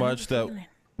was pretty I know much the that feeling.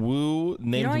 Wu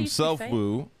named I used to be himself fat.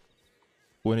 Wu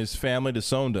when his family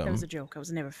disowned That him. was a joke. I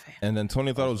was never fat. And then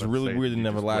Tony thought it was about to really say, weird to you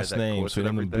never just wear last that name, so he corset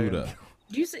named him every day Buddha.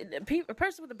 You see, a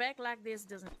person with a back like this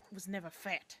was never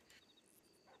fat.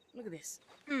 Look at this.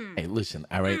 Hey, listen,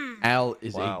 all right? Al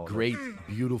is Wow, a great,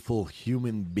 beautiful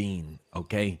human being,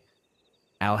 okay?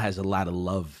 Al has a lot of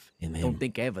love in I him. don't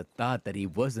think I ever thought that he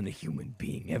wasn't a human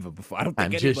being ever before. I don't I'm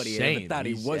think just anybody saying. ever thought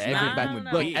he he's- was not a everybody- human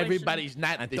No, Look, being. everybody's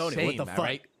not the Antonio, same, what the all fuck?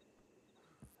 right?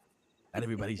 Not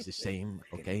everybody's the same,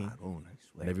 okay? My own, I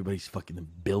swear. And everybody's fucking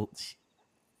built,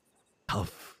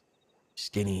 tough,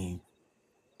 skinny,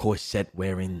 corset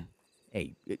wearing.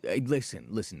 Hey,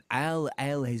 listen. Al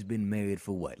has been married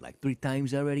for what, like 3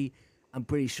 times already? I'm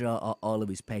pretty sure all of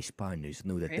his past partners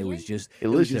knew that there was Really? just. Hey, there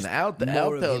was listen, just Al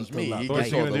more of tells him to me love. he What's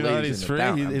gets he all gonna the do now that ladies he's in free? the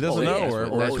town. He doesn't Oh, know. yes, We're that's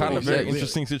kind what of he very says.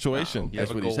 interesting situation. You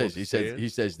That's ever what he go says. upstairs He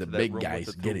says the to that big room with guys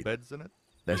the get two it. beds in it?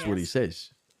 That's what he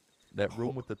says. That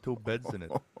room with the 2 beds in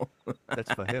it.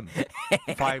 That's for him.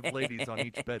 5 ladies on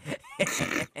each bed.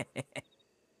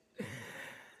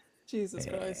 Jesus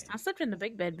Christ. I slept in the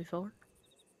big bed before.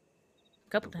 A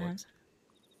couple Oh, boy. times.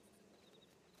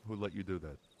 Who let you do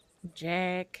that?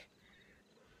 Jack.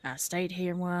 I stayed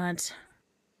here once.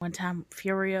 One time,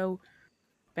 Furio.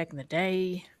 Back in the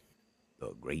day.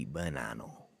 The great banana.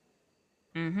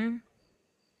 Mm-hmm.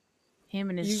 Him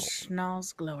and his You-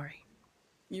 schnoz glory.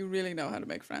 You really know how to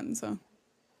make friends, huh?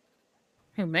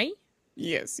 Who, me?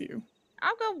 Yes, you.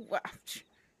 I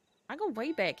go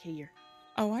way back here.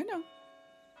 Oh, I know.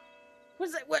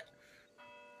 What's that? What?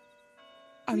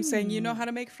 I'm saying you know how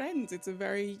to make friends. It's a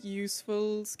very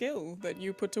useful skill that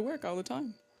you put to work all the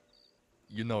time.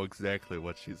 You know exactly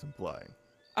what she's implying.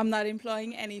 I'm not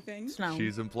implying anything. Snow.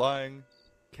 She's implying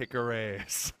kick her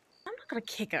ass. I'm not gonna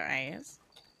kick her ass.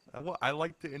 I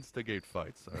like to instigate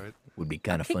fights, all right? Would be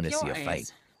kind of Kick fun to your see a ass.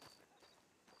 fight.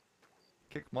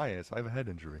 Kick my ass. I have a head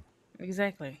injury.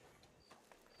 Exactly.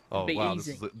 Oh, Be wow.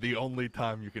 easy. This is the only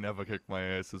time you can ever kick my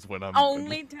ass is when I'm...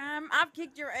 Only time I've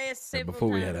kicked your ass And several before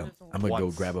we times head out, before. I'm going to go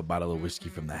Once. grab a bottle of whiskey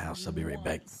from the house. I'll be right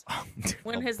back. Once.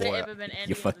 When Oh, has boy, there ever been any you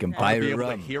other fucking time? I'll be pirate able to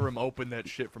rum. hear him open that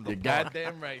shit from the You're bar.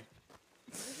 goddamn right.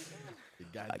 You're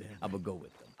goddamn I'm gonna go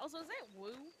with them. Also, is that Woo?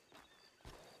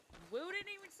 Woo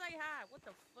didn't even say hi. What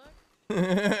the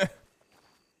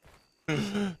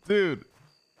fuck? Dude,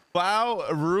 Plow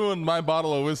ruined my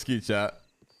bottle of whiskey, chat.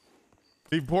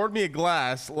 He poured me a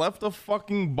glass, left a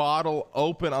fucking bottle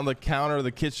open on the counter of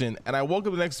the kitchen, and I woke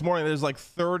up the next morning, there's like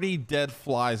 30 dead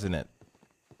flies in it.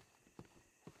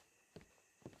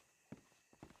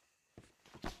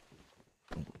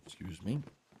 Excuse me.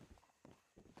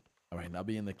 All right, I'll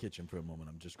be in the kitchen for a moment.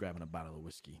 I'm just grabbing a bottle of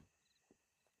whiskey.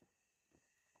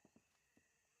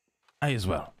 I as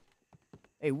well.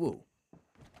 Hey, Woo.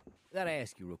 Gotta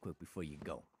ask you real quick before you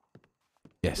go.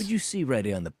 Yes. What'd you see right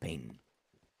there on the painting?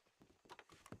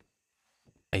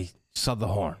 I saw the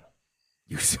horn.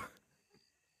 You saw...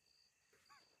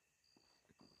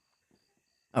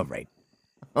 All right.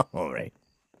 All right.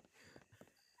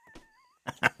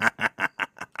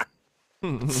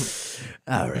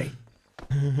 All right.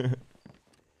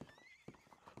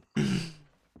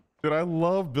 Dude, I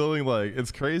love building, like,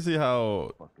 it's crazy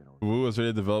how Wu has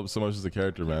already developed so much as a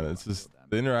character, man. It's just,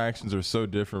 the interactions are so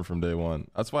different from day one.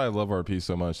 That's why I love RP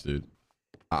so much, dude.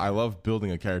 I love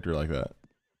building a character like that.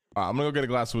 I'm gonna go get a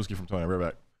glass of whiskey from Tony. I'll be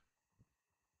right back.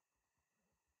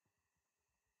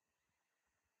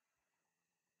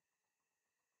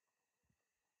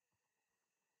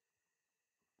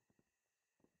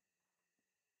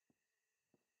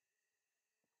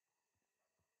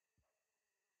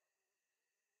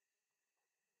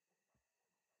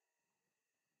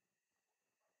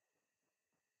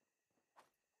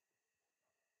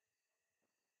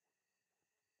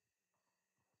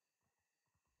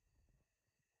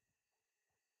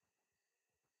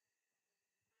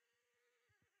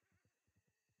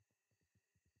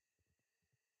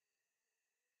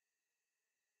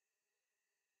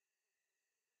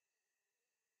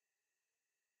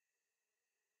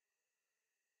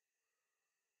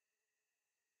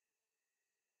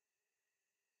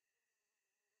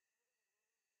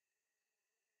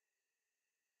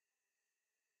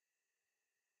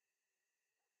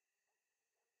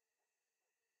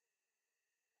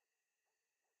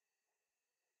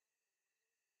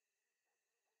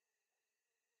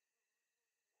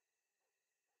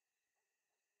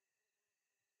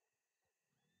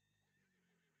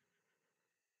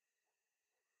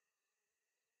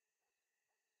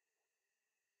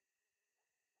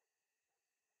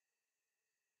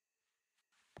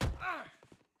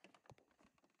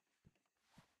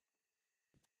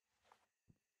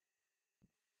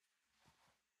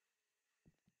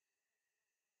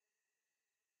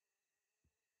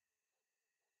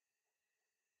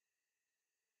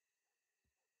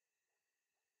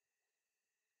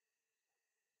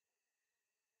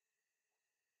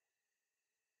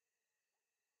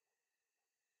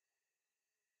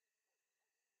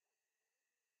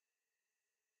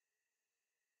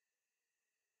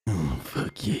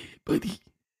 Fuck yeah, buddy.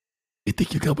 You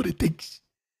think you got what it takes?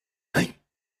 Hey,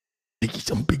 think you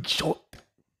some big shot?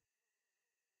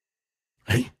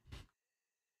 Hey?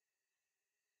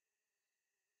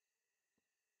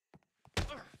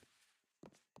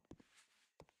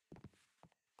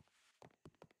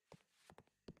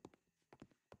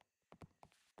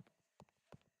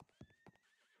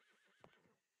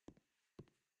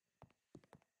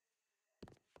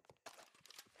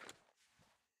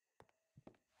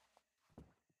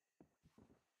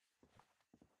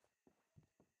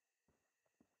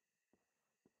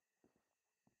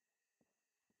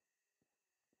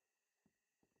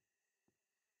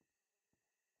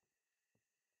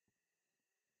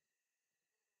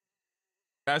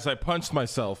 As I punched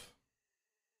myself.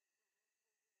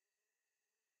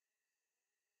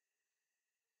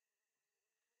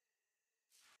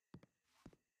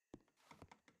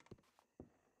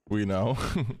 We know.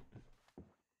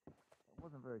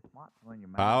 Wasn't very smart to learn your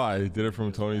How? I did it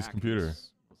from Tony's computer.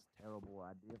 Was terrible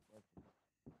idea.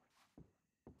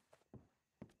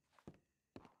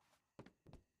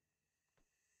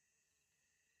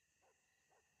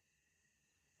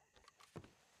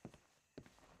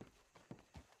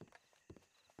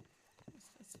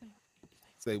 That's fine.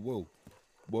 Say whoa.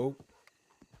 Whoa.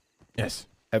 Yes.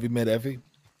 Have you met Effie?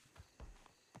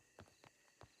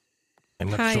 I'm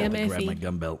not Hi, sure. I'm I grab Effie. my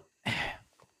gun belt.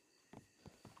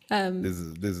 This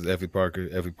is Effie Parker.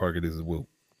 Effie Parker, this is Will.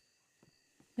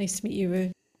 Nice to meet you,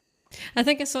 Roo. I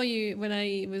think I saw you when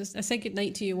I said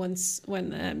goodnight to you once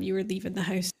when you were leaving the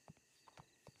house.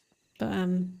 But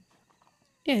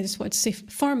yeah, I just wanted to say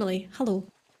formally, hello.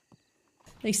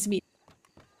 Nice to meet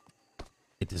you.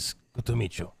 It is good to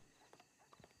meet you.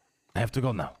 I have to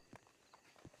go now.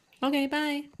 Okay,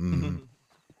 bye. Mm.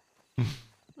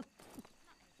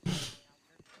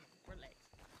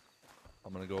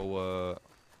 I'm gonna go.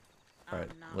 All right,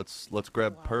 let's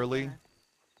grab Pearly,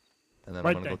 and then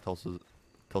Right I'm gonna there. go tell Wait,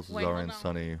 Cesare hold and on.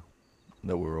 Sonny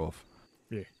that we're off.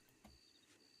 Yeah.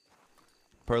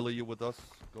 Pearly, you with us?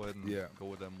 Go ahead and Yeah. go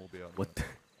with them. We'll be out. What?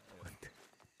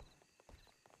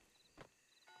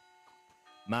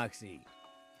 Moxie.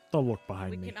 Don't look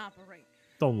behind We me. can operate.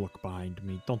 Don't look behind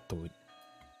me. Don't do it.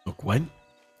 Look, what?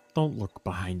 Don't look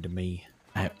behind me.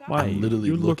 I'm literally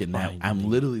You look looking that. behind I'm me.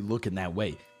 literally looking that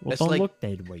way. Well, That's don't like look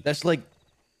that way. that's like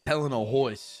telling a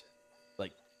horse,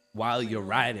 like while you're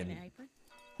riding,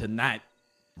 to not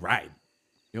ride.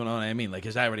 You know what I mean? Like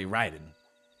it's already riding.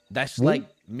 That's What? like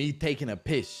me taking a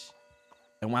piss,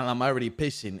 and while I'm already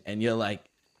pissing, and you're like,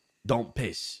 "Don't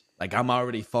piss." Like I'm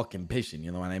already fucking pissing.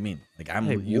 You know what I mean? Like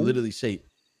Hey, you whoa. literally say,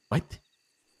 "What?"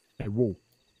 Hey, whoa.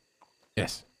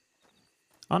 Yes.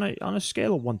 On a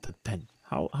scale of 1 to 10,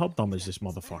 how dumb is this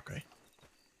motherfucker?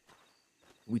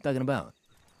 What we talking about?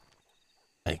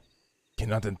 I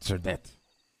cannot answer that.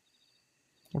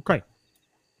 Okay.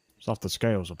 It's off the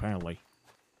scales, apparently.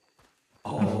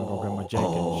 I'm gonna go get my jacket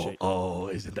and shit. Oh,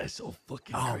 isn't that so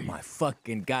fucking Oh great? my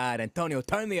fucking god, Antonio,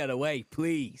 turn the other way,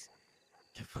 please.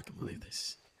 Can't fucking believe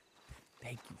this.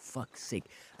 Thank you, fuck's sake.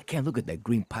 I can't look at that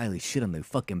green pile of shit on their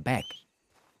fucking back.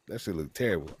 That shit look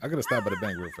terrible. I gotta stop by the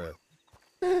bank real fast.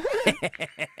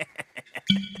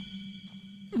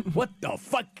 What the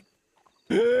fuck?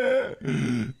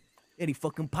 Any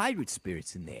fucking pirate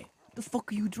spirits in there? What the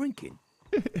fuck are you drinking?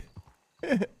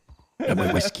 Got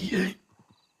my whiskey, eh?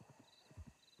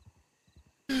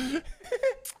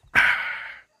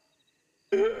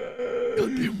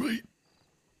 Goddamn right.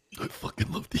 I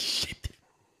fucking love this shit.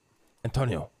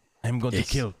 Antonio, I'm going to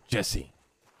kill Jesse.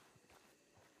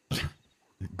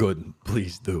 Good,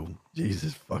 please do.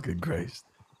 Jesus fucking Christ.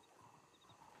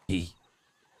 Did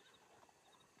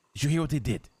you hear what he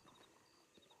did?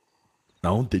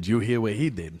 No, did you hear what he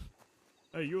did?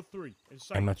 Hey, you three.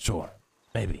 Inside. I'm not sure.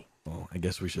 Maybe. Well, I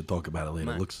guess we should talk about it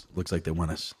later. Looks like they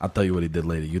want us. I'll tell you what he did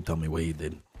later. You tell me what he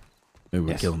did. Maybe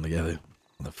we'll kill him together.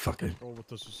 Motherfucker. Go over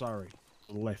to Cesare.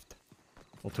 To the left.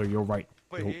 Or to your right.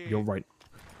 Your right.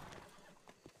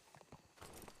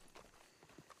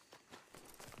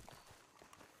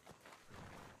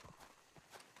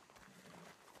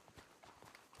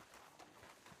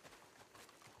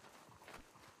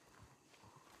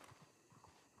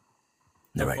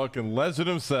 The fucking legend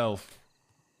himself.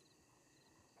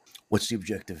 What's the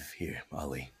objective here,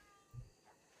 Ali?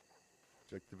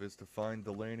 Objective is to find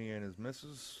Delaney and his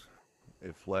missus.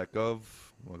 If lack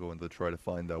of, we're going to try to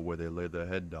find out where they lay their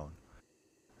head down.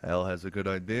 Al has a good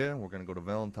idea. We're going to go to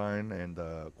Valentine and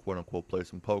quote-unquote play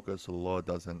some poker so the law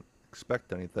doesn't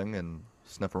expect anything and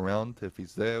sniff around. If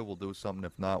he's there, we'll do something.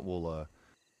 If not, we'll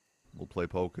play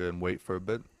poker and wait for a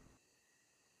bit.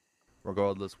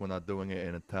 Regardless, we're not doing it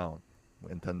in a town.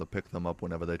 We intend to pick them up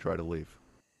whenever they try to leave.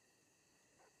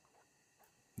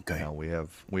 Okay. Now we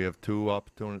have two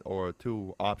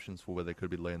options for where they could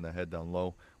be laying their head down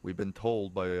low. We've been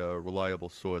told by a reliable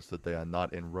source that they are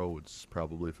not in roads,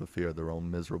 probably for fear of their own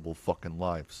miserable fucking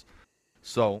lives.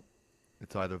 So,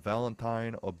 it's either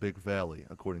Valentine or Big Valley,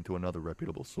 according to another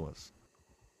reputable source.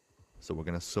 So we're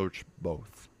gonna search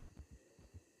both.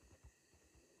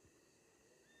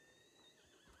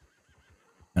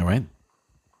 All right.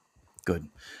 Good.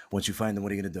 Once you find them,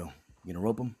 what are you gonna do? You gonna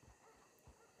rope them?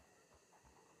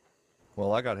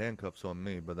 Well, I got handcuffs on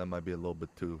me, but that might be a little bit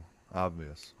too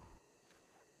obvious.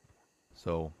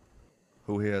 So,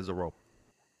 who here has a rope?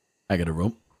 I got a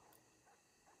rope.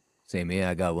 Same here,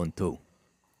 I got one too.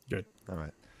 Good.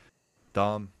 Alright.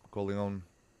 Dom, Corleone,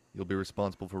 you'll be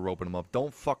responsible for roping them up.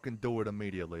 Don't fucking do it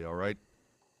immediately, alright?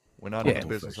 We're not in the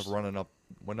business of running up.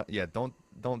 We're not. Yeah, don't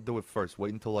do it first.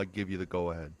 Wait until I give you the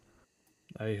go-ahead.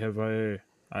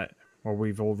 Well,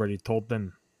 we've already told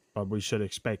them, but we should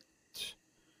expect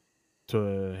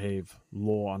to have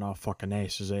law on our fucking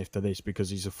asses after this because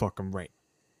he's a fucking rat.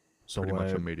 So Pretty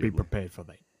much immediately. be prepared for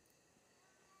that.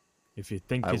 If you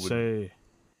think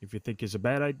it's a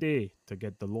bad idea to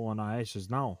get the law on our asses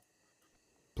now,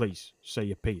 please say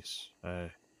your piece,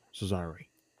 Cesare.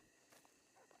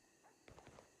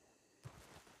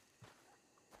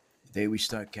 The day we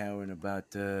start cowering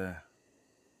about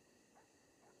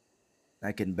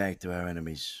not getting back to our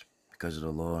enemies because of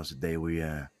the law is the day we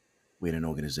ain't an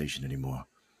organization anymore.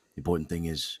 The important thing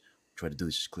is try to do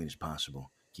this as clean as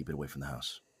possible. Keep it away from the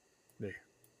house. There.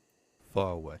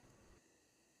 Far away.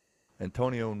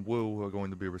 Antonio and Wu are going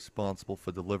to be responsible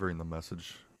for delivering the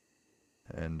message.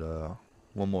 And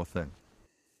one more thing.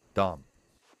 Dom.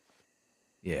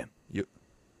 Yeah.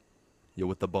 You're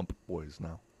with the Bump Boys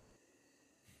now.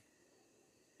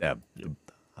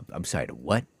 I'm sorry, the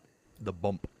what? The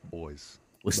Bump Boys.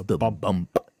 What's the bump?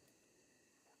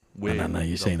 No,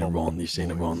 you're saying it wrong. You're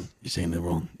saying it wrong. You're saying it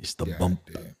wrong. It's the bump.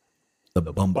 The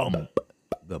bump.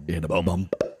 The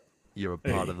bump. You're a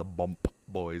part of the Bump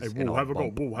Boys. Hey, Woo, have a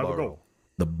go. Woo, have a go.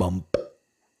 The bump.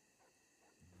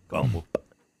 Bump.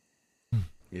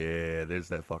 Yeah, there's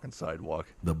that fucking sidewalk.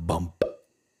 The bump.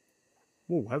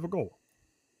 Woo, have a go.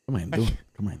 Come on, do it.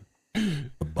 Come on.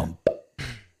 The bump.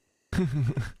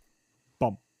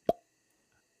 Bump.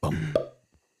 Bump.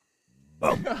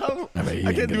 Bump.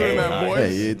 I can't do it in that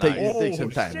voice. Hey, take some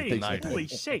time. Shit, Take some time. holy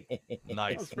shit.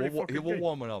 Nice. pretty fucking We'll good.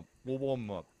 warm it up. We'll warm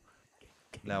him up.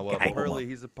 Now, Hurley,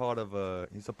 he's a part of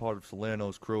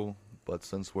Salerno's crew, but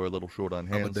since we're a little short on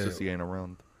hands, since he ain't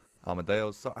around,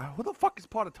 Amadeus. So, who the fuck is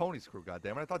part of Tony's crew?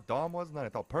 Goddammit! I thought Dom was, and then I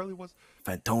thought Pearly was.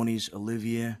 Fantoni's,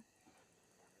 Olivia,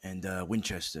 and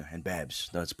Winchester and Babs.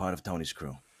 That's part of Tony's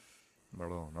crew.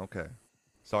 Marlon, okay.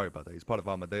 Sorry about that. He's part of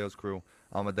Amadeo's crew.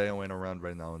 Amadeo ain't around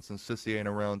right now, and since Sissy ain't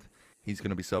around, he's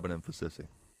gonna be subbing in for Sissy.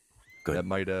 Good.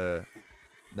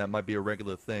 That might be a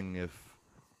regular thing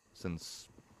since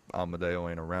Amadeo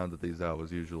ain't around at these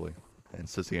hours usually, and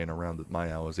Sissy ain't around at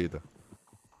my hours either.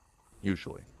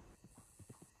 Usually.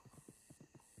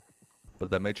 But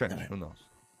that may change. Who knows?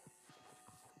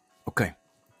 Okay.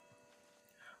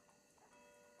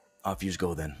 Off you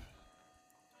go then.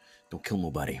 Don't kill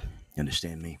nobody. You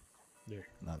understand me? Yeah.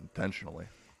 Not intentionally.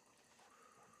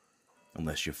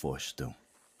 Unless you're forced to.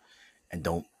 And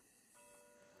don't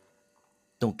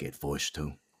get forced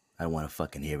to. I don't want to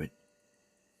fucking hear it.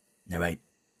 Alright?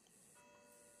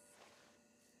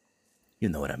 You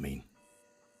know what I mean.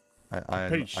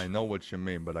 I know what you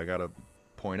mean, but I gotta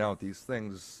point out these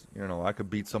things. You know, I could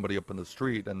beat somebody up in the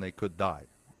street and they could die.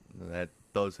 That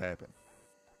does happen.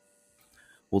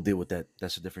 We'll deal with that.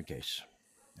 That's a different case.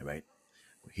 Alright?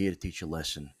 We're here to teach a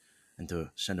lesson and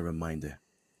to send a reminder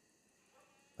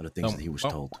of the things that he was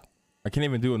told. I can't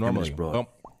even do it normally.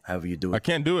 However you do it. I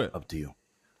can't do it. Up to you.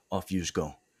 Off you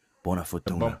go. Buona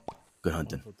fortuna. Good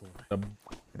hunting. Here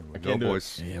we go,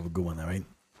 boys. Yeah, have a good one, all right?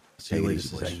 See you later,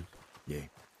 boys. Yeah.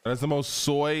 That's the most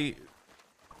soy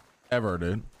ever,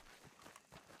 dude.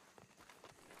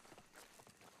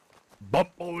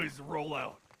 Bump boys, roll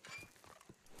out.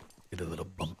 Get a little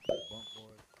bump.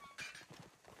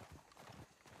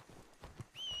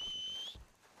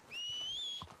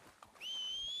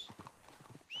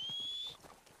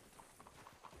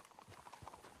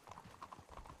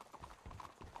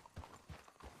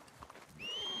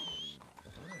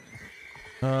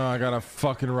 I gotta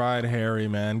fucking ride Harry,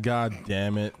 man. God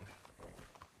damn it.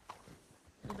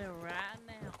 We'll do right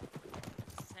now.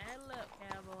 Saddle up,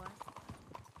 cowboy.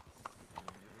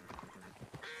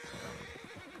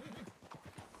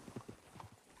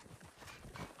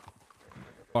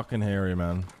 Fucking Harry,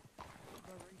 man.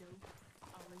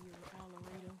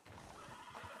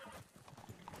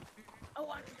 Oh,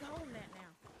 I can call him that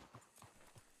now.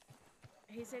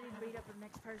 He said he'd beat up the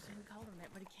next person who called him that,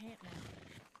 but he can't now.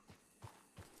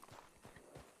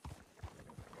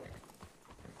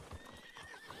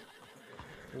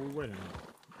 What are we waiting on?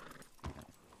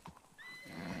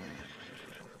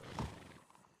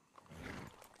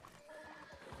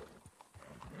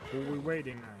 What are we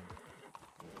waiting on?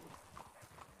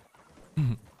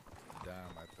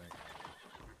 Damn, I think.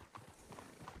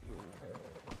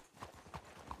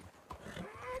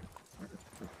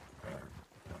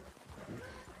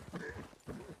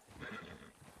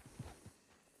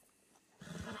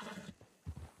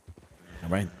 All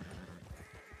right.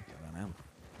 Get on out.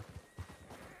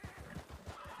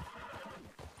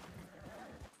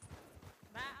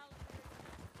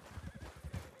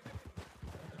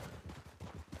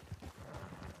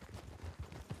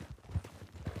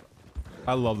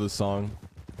 I love this song.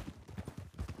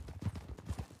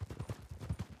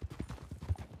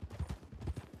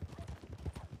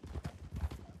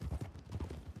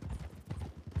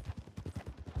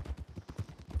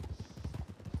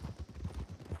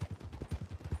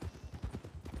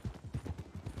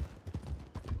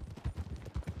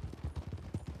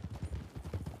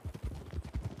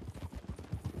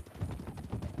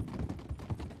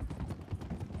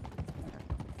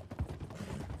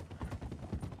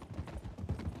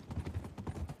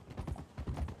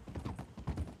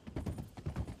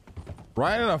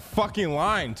 Right in a fucking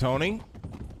line, Tony.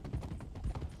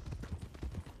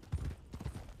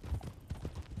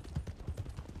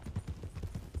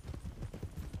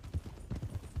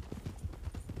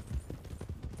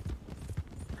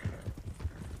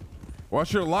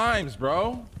 What's your limes,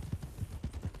 bro?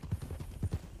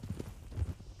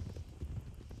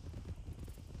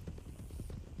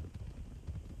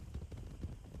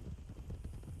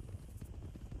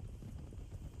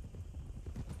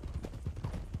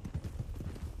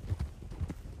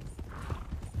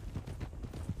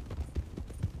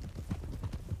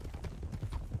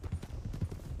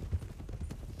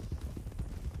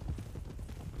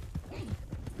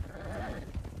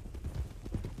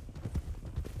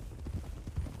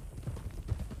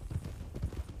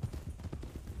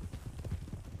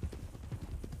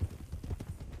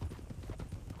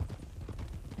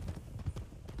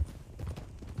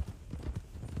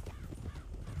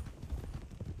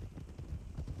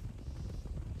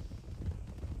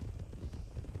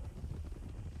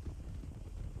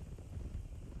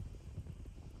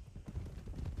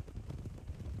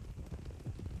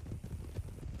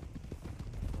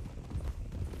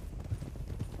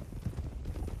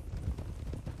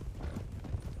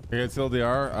 Okay, it's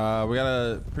LDR. We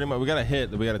gotta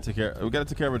hit. We gotta take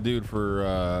care of a dude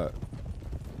for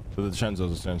the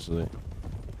Chenzos essentially.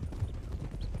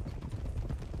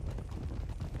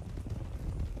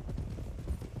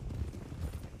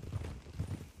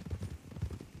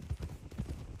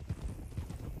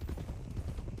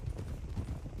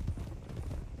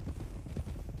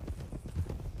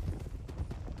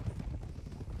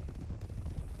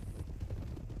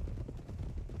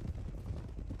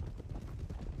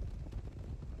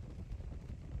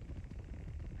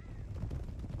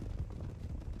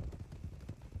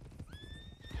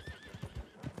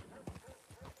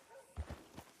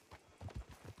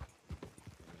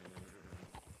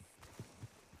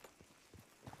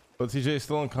 But TJ is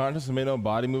still unconscious and made no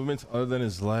body movements other than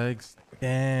his legs.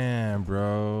 Damn,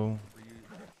 bro.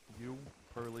 You,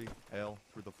 Pearly, Al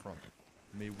through the front.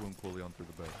 Me, Wound Coolion through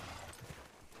the back.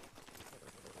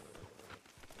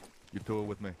 You two are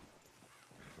with me.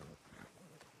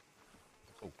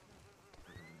 Oh.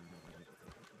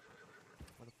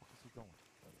 Where the fuck is he going?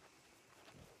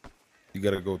 You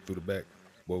gotta go through the back.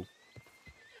 Whoa.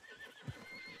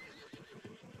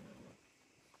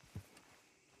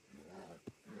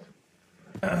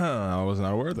 I was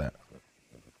not aware of that.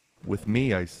 With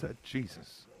me, I said,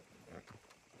 Jesus.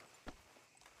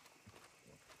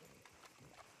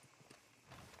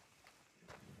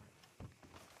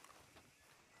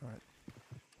 All right.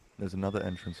 There's another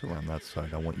entrance around that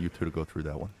side. I want you two to go through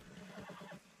that one.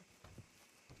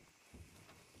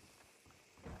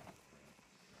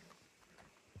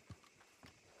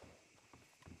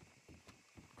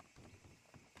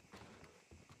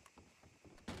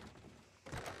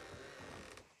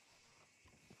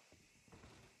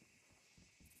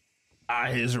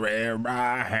 His rare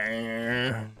right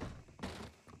hand.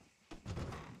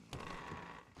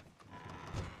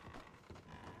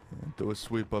 Do a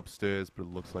sweep upstairs, but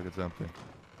it looks like it's empty.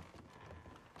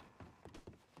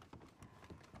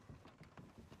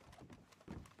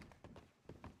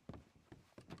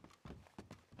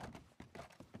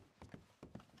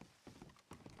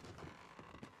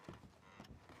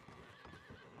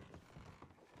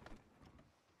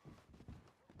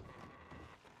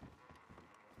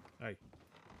 Hey.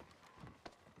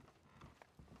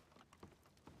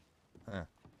 Huh.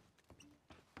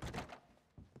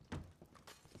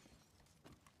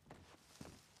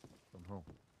 Come home.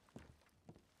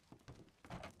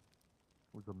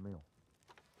 Where's the meal?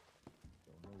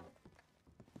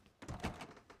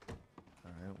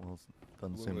 Alright, well, it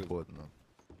doesn't seem important though.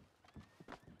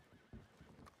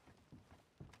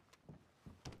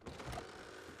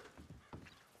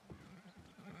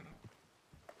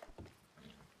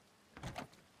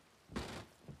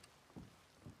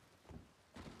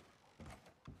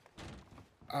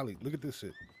 Ollie, look at this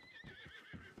shit.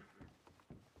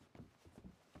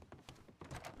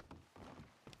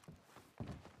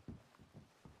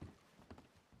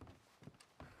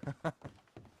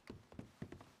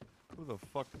 Who the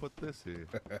fuck put this here?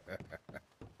 This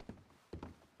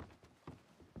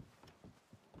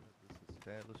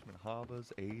establishment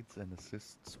harbors, aids, and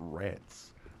assists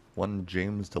rats. One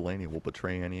James Delaney will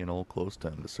betray any and all close to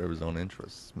him to serve his own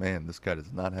interests. Man, this guy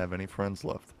does not have any friends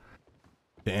left.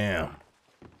 Damn.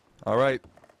 All right.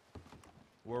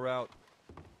 We're out.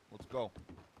 Let's go.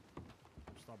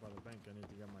 Stop by the bank. I need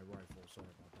to get my rifle. Sorry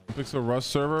about that. Fix a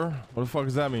Rust server? What the fuck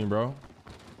does that mean, bro?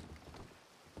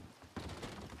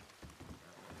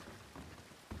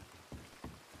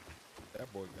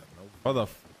 That boy got no. What the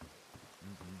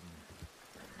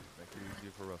Make it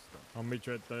easier for us then. I'll meet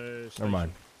you at the station. Never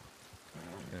mind.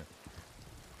 Yeah.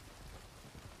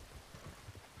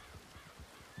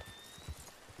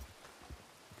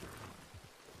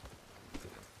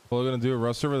 Well, we're gonna do a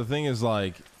Rust server. The thing is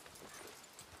like,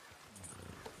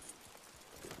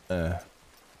 All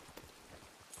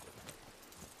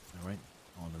right,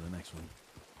 on to the next one.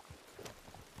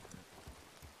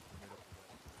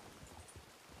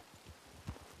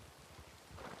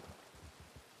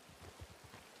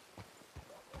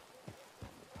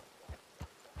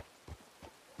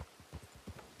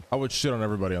 I would shit on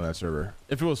everybody on that server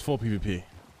if it was full PvP.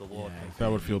 The law I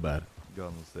would feel bad.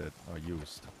 guns that are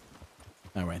used.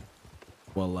 All right.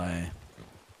 Well,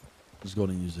 let's go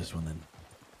and use this one then.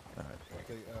 All right.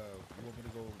 Okay, you want me to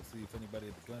go see if anybody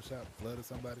at the gun shop flooded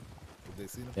somebody? Did they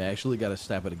see them? Yeah, I actually got to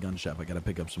stop at a gun shop. I got to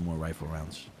pick up some more rifle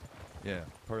rounds. Yeah,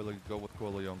 Pearly, go with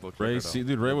Corleone. Go check Ray, it out. see,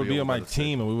 dude, Ray would be on my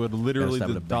team, and we would literally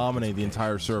stop at a bank dominate the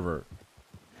entire server.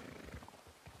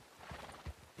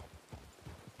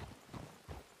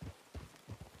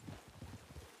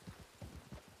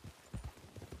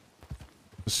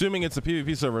 Assuming it's a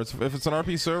PvP server. If it's an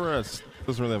RP server, it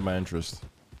doesn't really have my interest.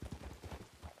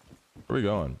 Where are we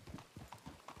going?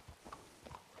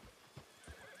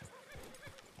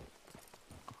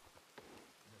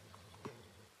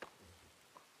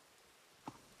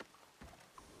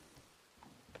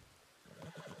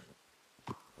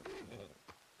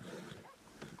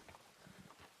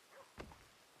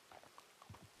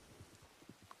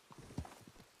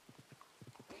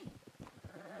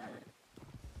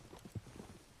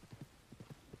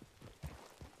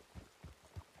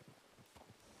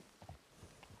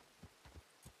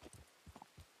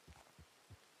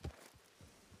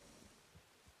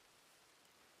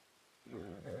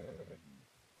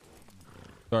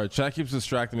 Sorry, chat keeps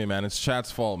distracting me, man. It's chat's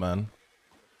fault, man.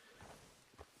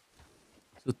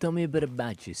 So tell me a bit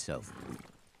about yourself.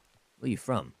 Where you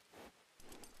from?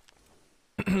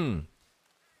 I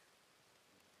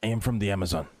am from the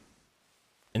Amazon.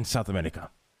 In South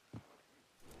America.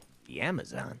 The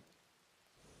Amazon?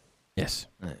 Yes.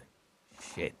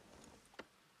 Shit.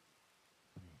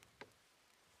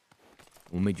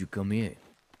 What made you come here?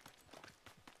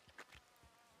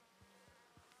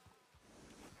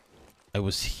 I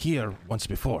was here once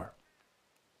before.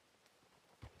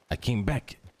 I came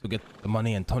back to get the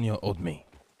money Antonio owed me.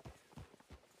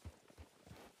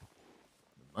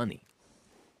 Money?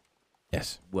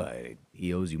 Yes. What?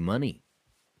 He owes you money?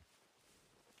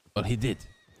 Well, he did.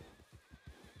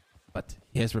 But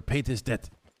he has repaid his debt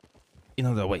in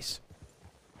other ways.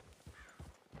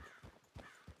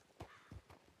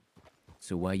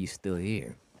 So why are you still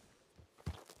here?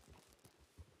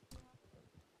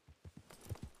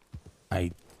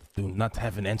 I do not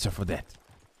have an answer for that.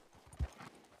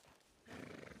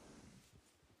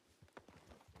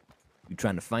 You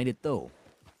trying to find it though?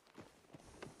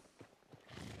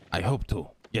 I hope to,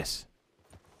 yes.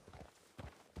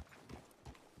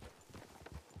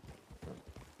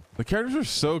 The characters are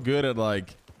so good at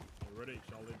like. You ready?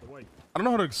 Shall I lead the way? I don't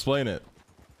know how to explain it.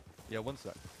 Yeah, one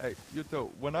sec. Hey, Yuto,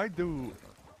 when I do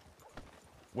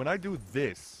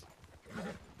this,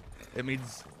 it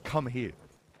means come here.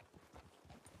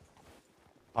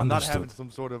 I'm not having Understood.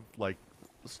 some sort of like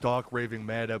stark raving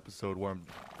mad episode where I'm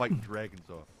fighting dragons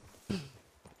off.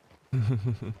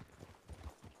 Right,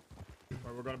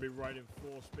 we're gonna be riding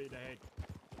full speed ahead.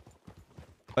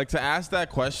 Like to ask that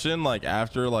question, like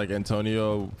after like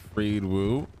Antonio freed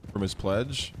Wu from his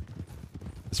pledge,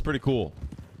 it's pretty cool.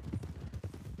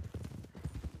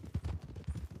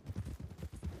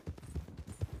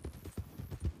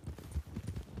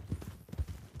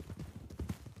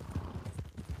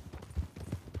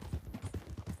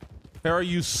 Harry,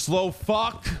 you slow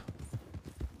fuck.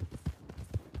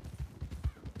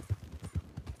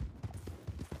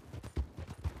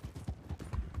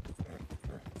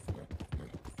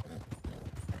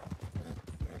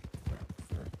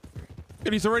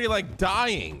 Dude, he's already like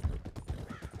dying.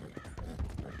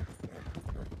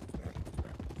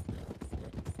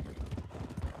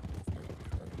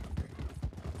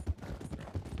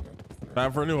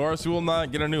 Time for a new horse. We will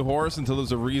not get a new horse until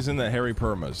there's a reason that Harry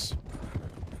permas.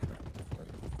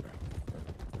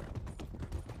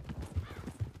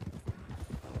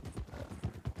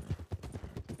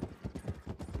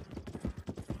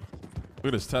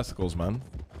 Look at his testicles, man.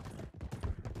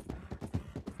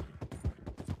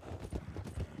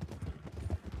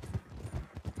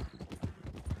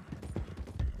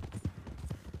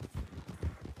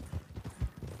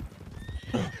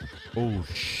 Oh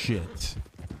shit.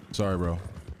 Sorry, bro.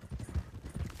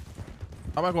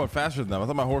 How am I going faster than them? I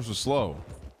thought my horse was slow.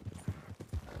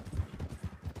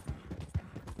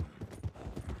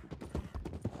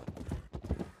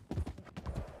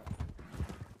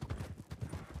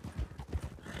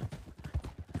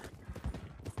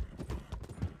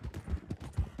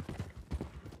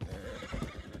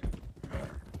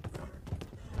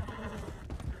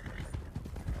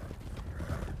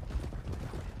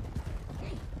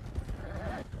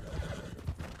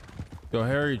 Yo,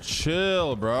 Harry,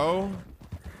 chill, bro.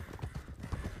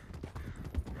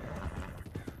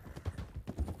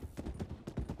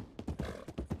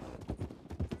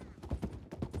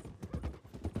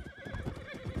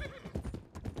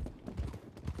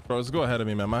 Bro, let's go ahead of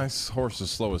me, man. My horse is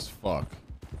slow as fuck.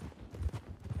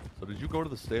 So did you go to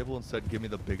the stable and said, give me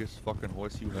the biggest fucking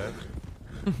horse you have?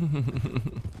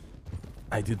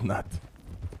 I did not.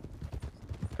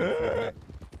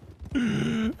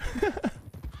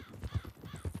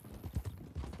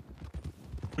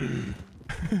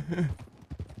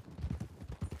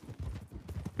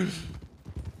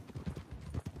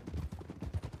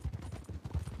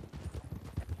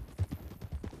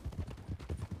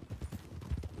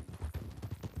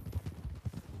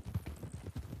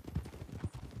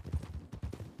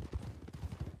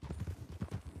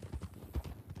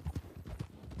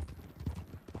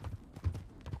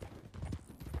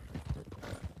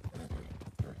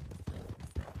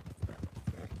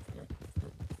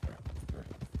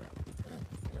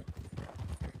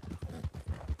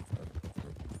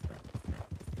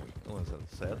 What is that,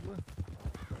 Sadler?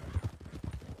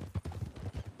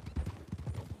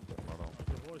 How's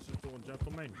the horses doing,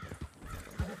 gentlemen?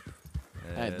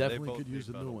 I definitely could use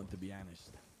a new one, to be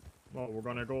honest. Well, we're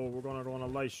gonna go on a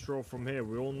light stroll from here.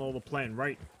 We all know the plan,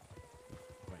 right?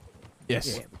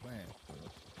 Yes. What's the plan?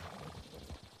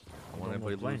 I want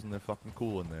everybody losing their fucking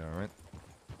cool in there, alright?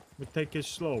 We take it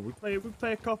slow. We play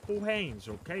a couple hands,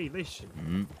 okay?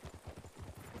 Listen.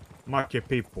 Mark your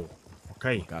people,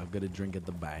 okay? Look, I'll get a drink at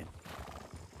the bar. I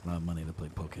don't have money to play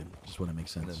poker. Just want to make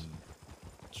sense.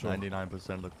 99%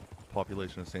 of the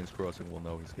population of Saints Crossing will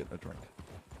know he's getting a drink.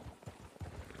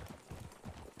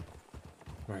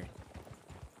 Right.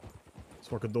 Let's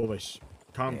fucking do this.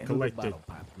 Calm, Yeah, collected. bottle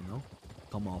pop, you know?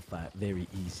 Come off very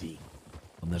easy.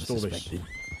 I'll never Let's do this. suspect it.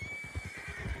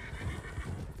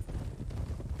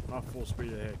 Not full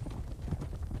speed ahead.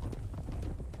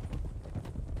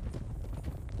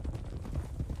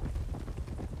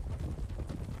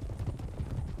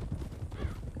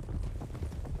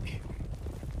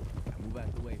 I'll move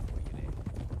out the way for you there.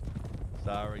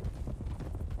 Sorry.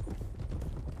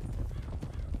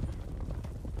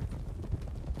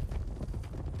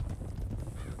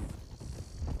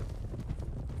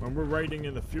 When we're riding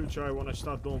in the future, I want to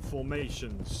start doing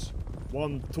formations.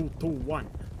 1, 2, 2, 1.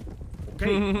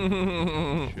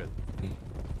 Okay? Shit.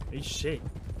 Eat shit.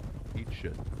 Eat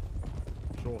shit.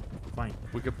 Sure, fine.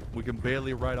 We can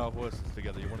barely ride our horses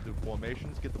together. You want to do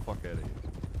formations? Get the fuck out of here.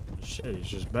 Shit, it's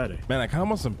just better. Man, I kind of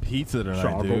want some pizza tonight,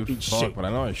 Sure, I'll go dude. eat Fuck, shit. but I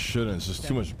know I shouldn't. It's just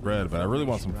too much bread, but I really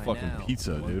want some fucking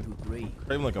pizza, dude.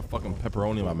 Craving like a fucking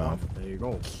pepperoni in my mouth. There you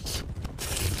go.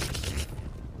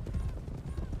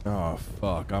 Oh,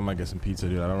 fuck. I might get some pizza,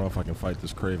 dude. I don't know if I can fight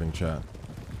this craving, chat.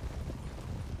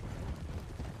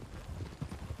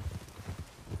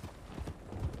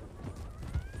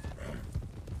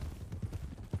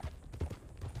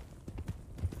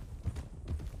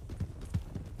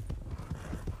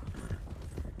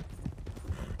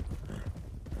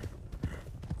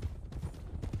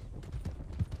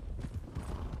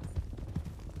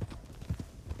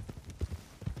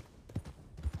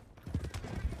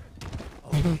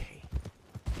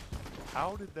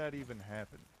 How did that even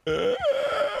happen? Did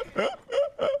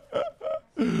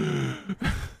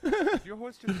your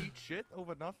horse just eat shit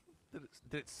over nothing? Did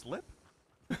it slip?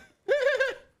 I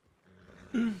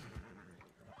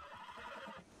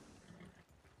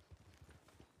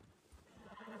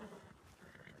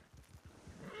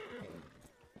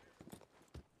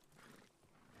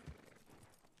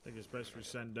think it's best we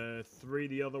send 3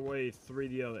 the other way, 3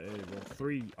 the other. Well,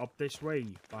 3 up this way,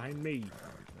 behind me.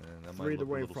 And that 3 might the look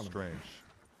a way little from strange.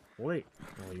 Wait.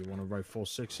 Well, you want to ride full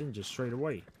 6 in just straight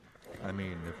away? I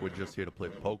mean, if we're just here to play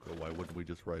poker, why wouldn't we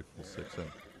just ride full 6 in?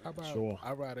 How about Sure.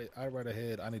 I ride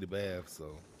ahead. I need a bath,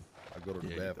 so I go to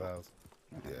the bathhouse.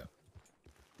 Yeah.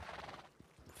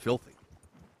 Filthy.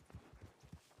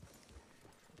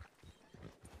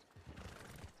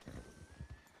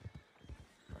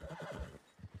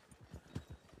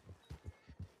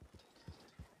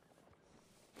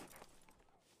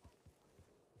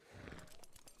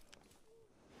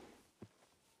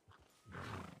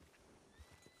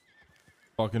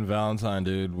 Fucking Valentine,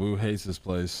 dude. Woo hates this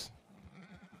place.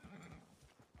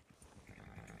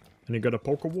 And you got a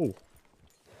poker wall?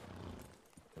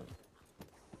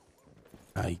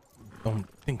 I don't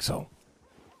think so.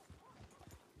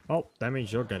 Oh, that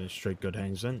means you're getting straight good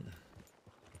hands then.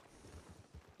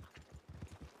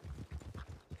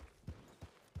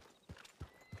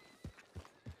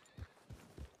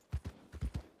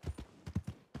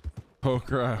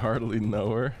 Poker, I hardly know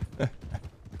her.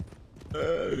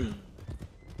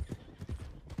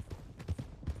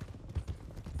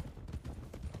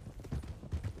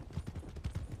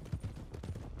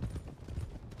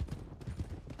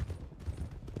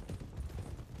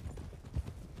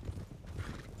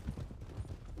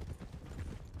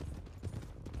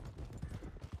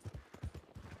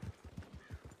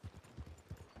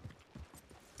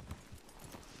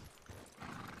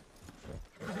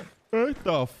 Get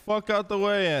the fuck out the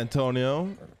way,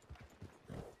 Antonio.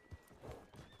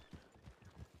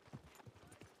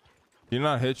 You're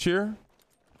not hitch here?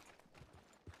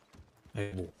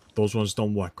 Hey, those ones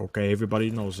don't work, okay? Everybody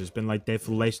knows it's been like that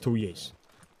for the last 2 years.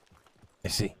 I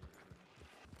see.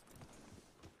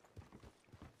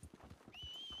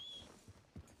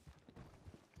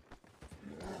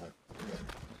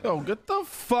 Yo, get the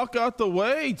fuck out the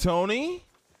way, Tony.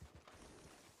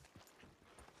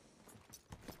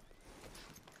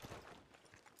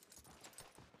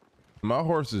 My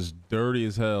horse is dirty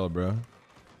as hell, bro.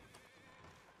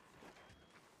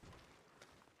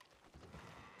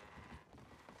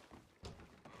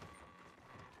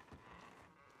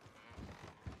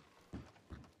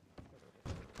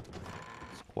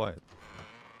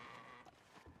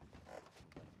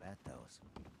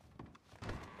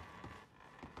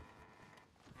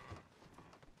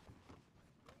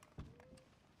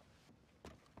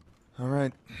 All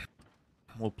right.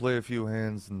 We'll play a few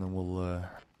hands and then we'll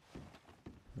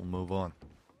move on.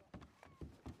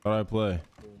 How do I play?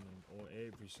 Or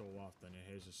every so often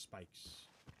it has a spikes.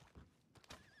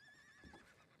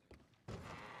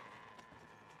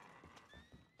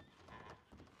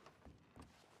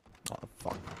 Oh,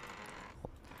 fuck.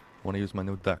 Want to use my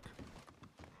new deck.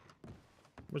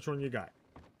 Which one you got?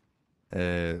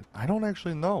 I don't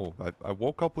actually know. I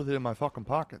woke up with it in my fucking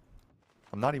pocket.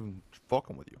 I'm not even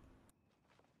fucking with you.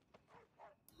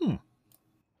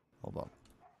 Hold on.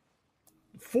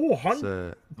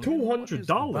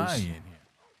 $200.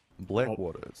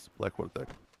 Blackwater is Blackwater deck.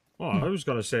 Oh, I was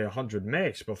gonna say 100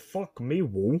 max, but fuck me,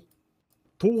 woo.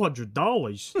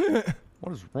 $200.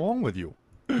 What is wrong with you?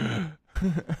 It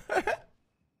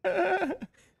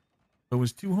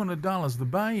was $200 to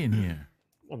buy in here.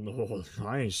 Oh no,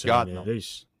 I ain't saying God, it no.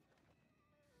 is.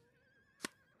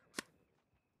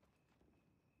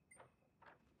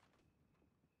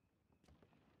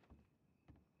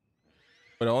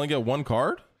 But I only get one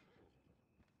card?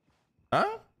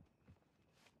 Huh?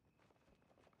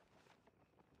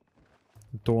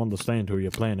 Don't understand who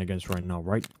you're playing against right now,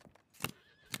 right?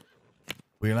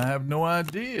 Well, I have no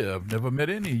idea. I've never met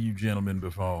any of you gentlemen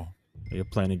before. You're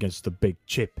playing against the big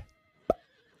chip.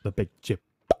 The big chip.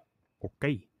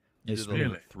 Okay. You It's did it me.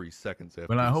 like 3 seconds after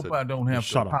Well, I you hope said I don't have to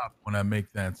Shut up. pop when I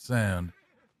make that sound.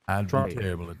 I'd Try be it.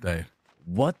 terrible at that.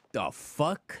 What the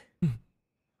fuck?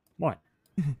 What?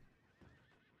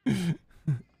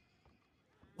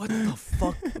 What the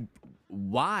fuck?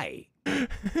 Why?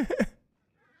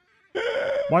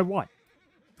 Why what?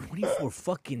 24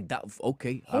 fucking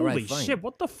okay, Holy alright, fine. shit,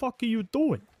 what the fuck are you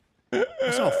doing?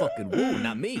 That's all fucking Woo,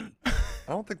 not me. I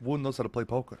don't think Woon knows how to play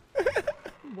poker.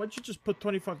 Why'd you just put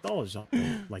 $25 up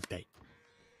there like that?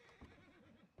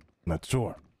 Not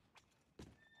sure.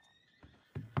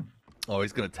 Oh,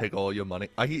 he's gonna take all your money.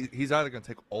 He's either gonna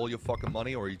take all your fucking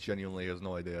money or he genuinely has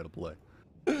no idea how to play.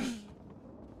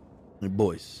 Hey,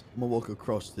 boys, I'm gonna walk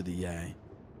across to the,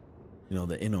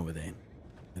 the inn over there.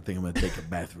 I think I'm gonna take a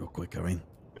bath real quick, alright?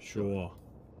 Sure.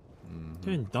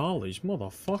 $10,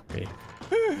 motherfucker.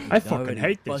 I fucking Already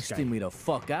hate this busting guy. me the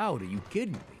fuck out. Are you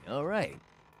kidding me? All right.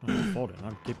 Hold it,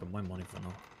 I'm keeping my money for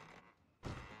now.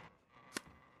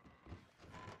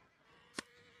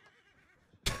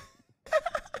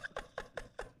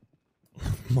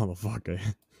 Motherfucker.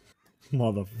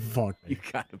 Motherfucker. You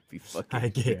gotta be fucking. I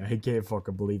can't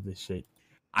fucking believe this shit.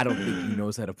 I don't think he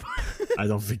knows how to play. I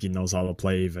don't think he knows how to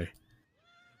play either.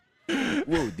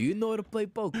 Whoa, do you know how to play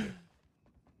poker?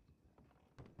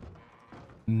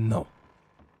 No.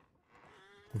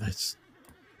 That's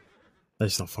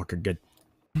not fucking good.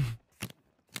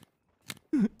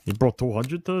 You brought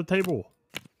 200 to the table.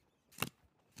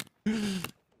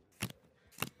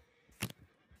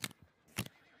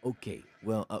 Okay,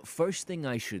 well, first thing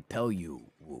I should tell you,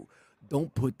 Woo,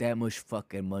 don't put that much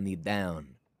fucking money down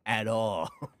at all.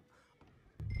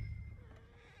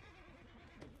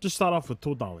 Just start off with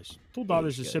 $2. $2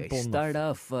 is simple enough. Start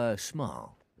off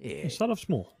small. Yeah. Start off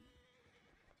small.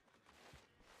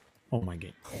 Oh my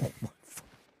god.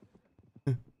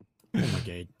 Oh my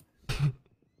god.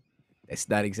 It's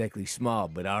not exactly small,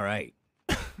 but all right.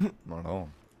 I don't know.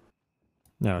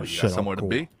 No, Well, you shit. got somewhere to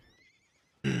be?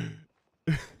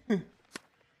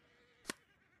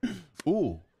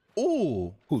 Ooh.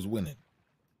 Ooh. Who's winning?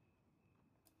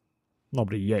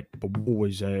 Nobody yet, but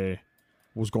was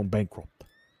going bankrupt.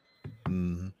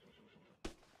 Mm-hmm.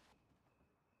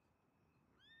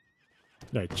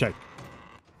 Yeah, check.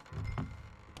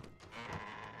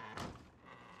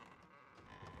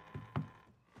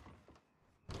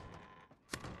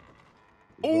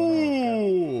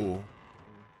 Ooh.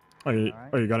 Are you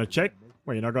gonna check?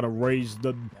 Well, you're not gonna raise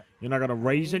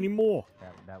anymore.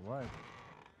 That was.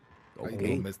 How you Okay.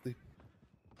 doing, Misty?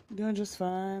 Doing just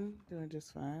fine. Doing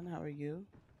just fine. How are you?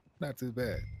 Not too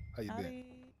bad. How you been? Howdy.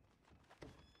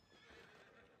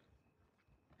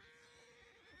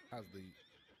 How's the...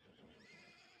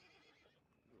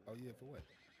 Oh, yeah, for what?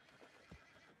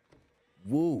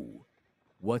 Woo,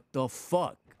 what the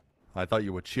fuck? I thought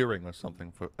you were cheering or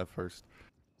something at first.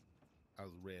 I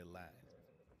was red line.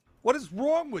 What is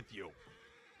wrong with you?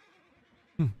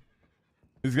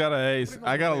 He's got an ace.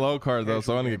 I got a low card though,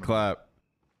 so I'm gonna get clapped.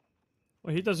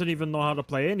 Well, he doesn't even know how to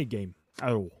play any game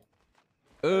at all.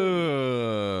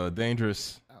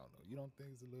 Dangerous. I don't know. You don't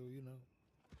think it's a little,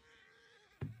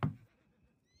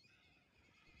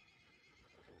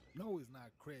 No, it's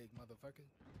not Craig, motherfucker.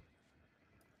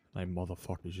 Hey,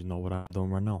 motherfuckers, you know what I'm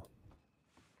doing right now?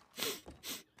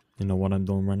 You know what I'm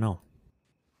doing right now?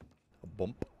 A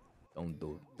bump. Don't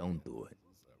do it. Don't do it.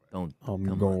 Don't. I'm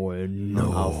come going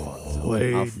on. Alfonso,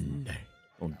 wait. Alfonso.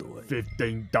 Don't do it.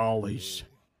 $15.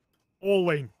 All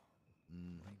in.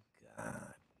 God.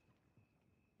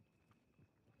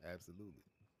 Absolutely.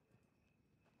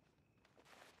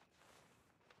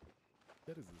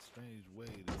 That is a strange way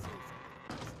to say something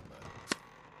about somebody.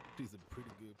 She's a pretty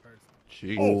good person.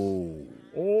 Jeez.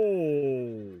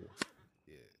 Oh.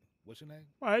 Yeah. What's your name?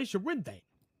 Well, you should win that.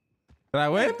 Did I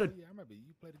win? Yeah, I remember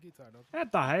you play the guitar, don't you?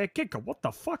 At the higher kicker. What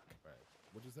the fuck? Right.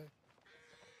 What'd you say?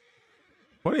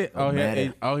 What? He had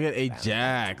eight, matter. he had 8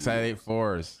 jacks. I had 8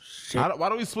 fours. Why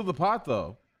don't we split the pot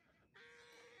though?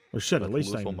 Well, shit. At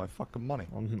least I. lose all my fucking money.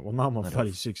 Well, now I'm on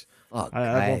 36. Fuck,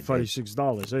 I want glad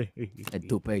 $36. Eh? that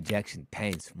Dupe Jackson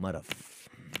tens, mother.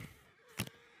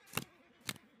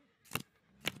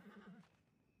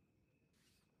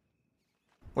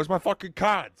 Where's my fucking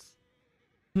cards?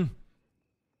 Let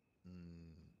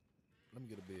me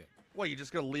get a beer. What, you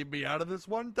just gonna leave me out of this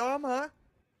one, Dom, huh?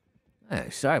 Hey,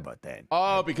 sorry about that.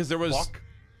 Oh, because there was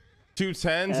 2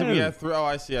 10s and we had 3. Oh,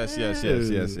 I see. I see.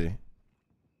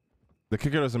 The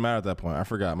kicker doesn't matter at that point. I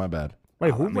forgot. My bad.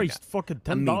 Wait, who raised fucking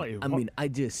 $10? I mean, I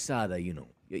just saw that,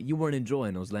 you weren't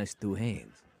enjoying those last 2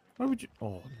 hands. Why would you?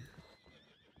 Oh.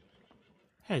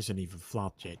 Hasn't even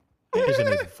flopped yet. Hasn't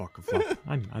even fucking flopped.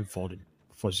 I'm folding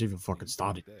before it's even fucking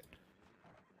started.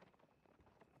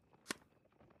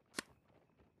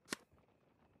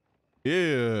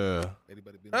 Yeah.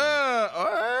 Anybody been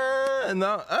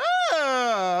No.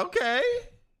 Okay.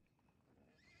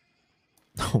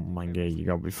 Oh my god, you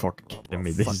gotta be fucking kidding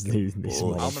me. This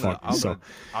motherfucker.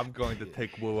 I'm going to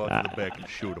take Wu out to the back and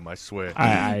shoot him, I swear.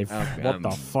 What the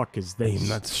fuck is this? I'm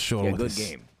not sure. Yeah, what good is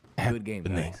game. Good game,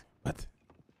 guys. But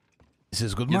this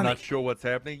is good You're money. not sure what's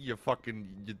happening? You're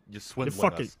fucking, you're swindling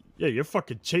fucking, us. yeah, you're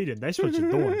fucking cheating. That's what you're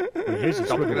doing. Here's a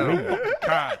Stop looking at swindle our me. fucking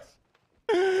cards.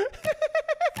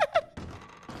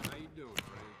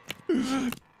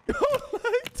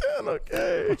 Like 10,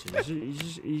 okay.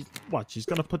 Watch, he's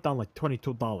gonna put down like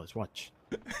 $22. Watch.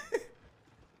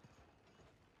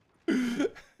 We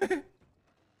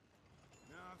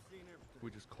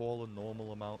just call a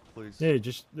normal amount, please. Yeah,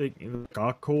 just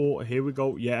cool. Here we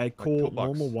go. Yeah, cool. $2.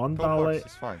 Normal $1. $2,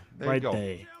 it's fine. There right you go.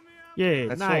 there. Yeah,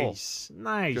 That's nice, all.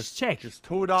 nice. Check. Just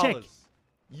 $2. Check.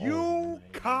 You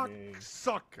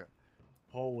cocksucker.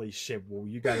 Holy shit! Well,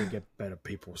 you gotta get better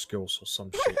people skills or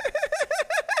some shit.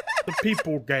 The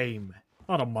people game,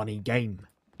 not a money game.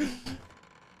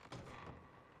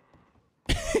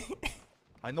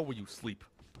 I know where you sleep.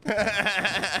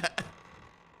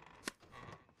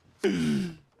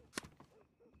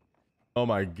 Oh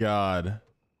my god.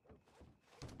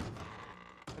 9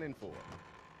 and 4.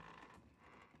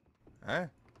 Huh?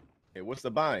 Hey, what's the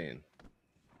buy-in?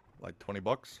 Like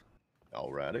 $20.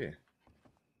 Alrighty.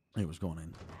 Hey, what's going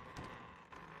on?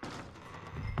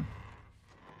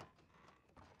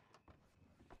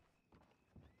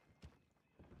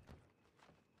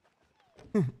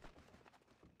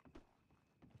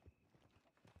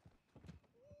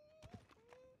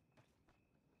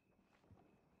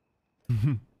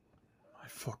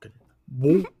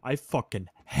 I fucking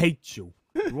hate you.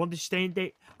 You understand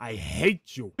that? I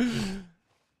hate you.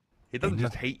 He doesn't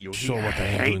just hate you. Sure he what I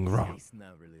am doing wrong. He's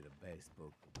not really the best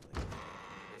poker player.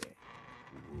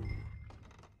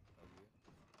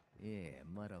 Yeah,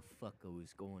 motherfucker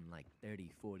was going like 30,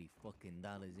 40 fucking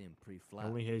dollars in pre-flop.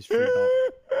 Only has $3.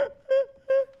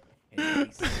 And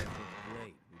he said it was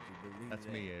late. Would you believe That's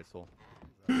that? me, asshole.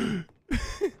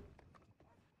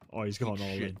 Oh, he's going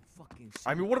all Shit. in.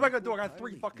 I mean, what am I gonna do? I got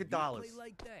 $3 fucking dollars.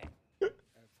 Like that.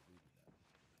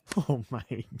 Oh my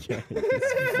god.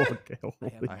 He's fucking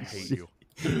I hate shit. you.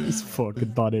 He's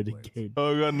fucking done it again.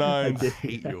 Oh, I got 9. I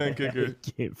hate you. I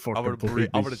can't fucking believe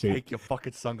I'm this gonna shit. take your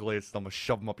fucking sunglasses. I'm gonna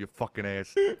shove them up your fucking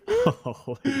ass.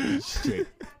 Holy shit.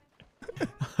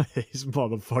 These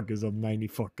motherfuckers are $90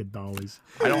 fucking dollars.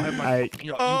 I don't have my. I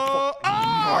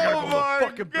gotta go to the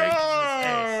fucking bank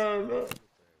in this ass.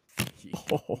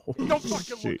 Holy Don't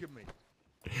fucking shit. look at me.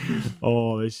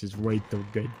 Oh, this is way too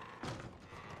good.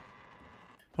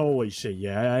 Holy shit,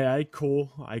 yeah, I cool.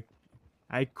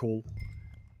 I cool.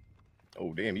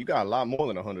 Oh, damn, you got a lot more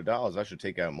than $100. I should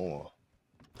take out more.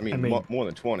 I mean more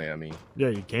than 20, I mean. Yeah,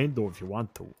 you can do if you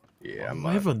want to. Yeah,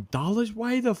 $11?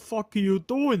 Why the fuck are you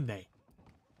doing that?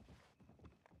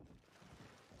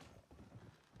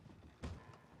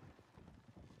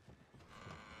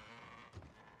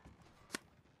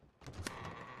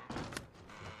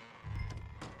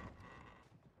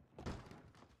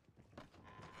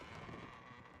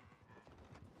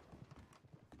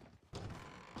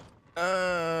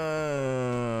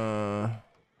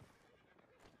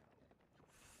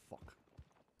 Fuck.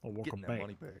 Oh, welcome Getting that back.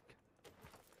 money back.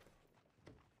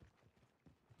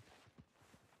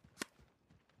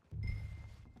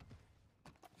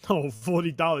 Oh,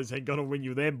 $40 ain't gonna win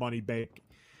you their money back.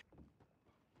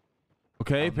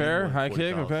 Okay, I'm pair, in high $40.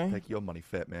 kick, okay. Take your money,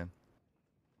 fat man.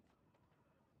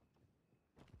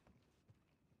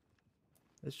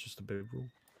 That's just a big rule.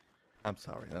 I'm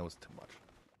sorry, that was too much.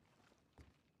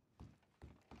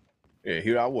 Yeah,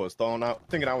 here I was throwing out,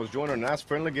 thinking I was joining a nice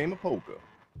friendly game of poker.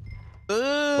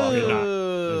 You're not.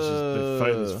 This is the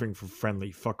furthest thing from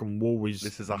friendly. Fucking war is.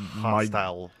 This is a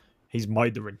hostile. He's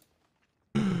murdering.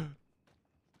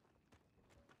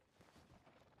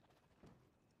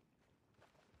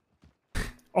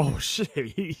 Oh shit!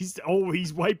 He's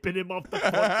wiping him off the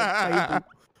fucking table.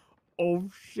 Oh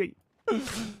shit!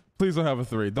 Please don't have a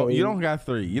 3. Don't you don't got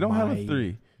 3. You don't have a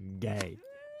 3. Gay.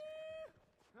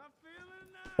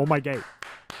 Oh my god!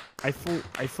 I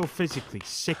feel physically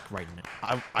sick right now.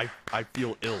 I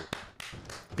feel ill.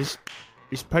 This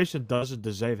person doesn't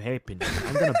deserve happiness.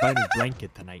 I'm gonna burn his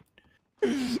blanket tonight.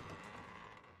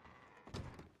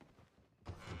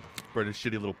 Spread a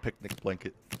shitty little picnic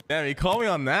blanket. Damn, you call me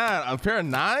on that? A pair of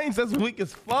 9s? That's weak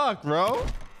as fuck, bro.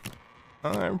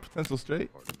 All right, potential straight.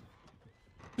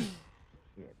 You're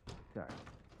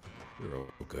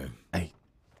okay. Hey,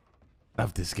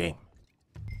 love this game.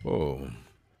 Oh,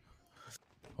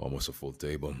 almost a full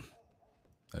table.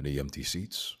 Any empty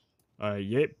seats?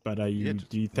 Yeah, but do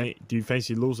you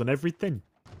fancy losing everything?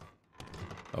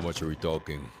 How much are we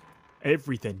talking?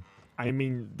 Everything. I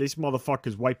mean, this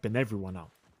motherfucker's wiping everyone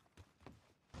out.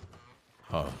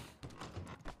 Huh.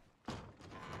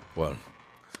 Well,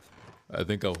 I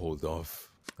think I'll hold off.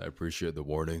 I appreciate the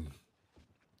warning.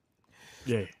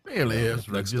 Yeah. Really,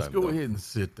 Ezra, Next just time, go though. ahead and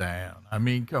sit down. I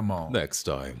mean, come on. Next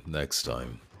time. Next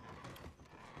time.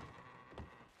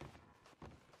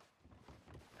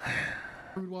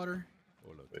 Food water.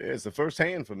 Yeah, it's the first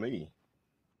hand for me.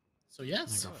 So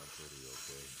yes.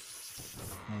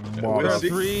 Pair of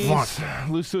 3s.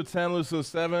 Lose to a 10, lose to a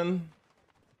 7.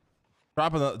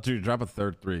 Drop a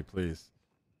third 3, please.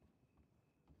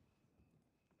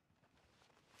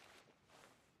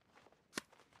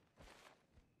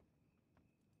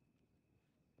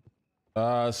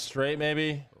 Straight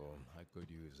maybe. I could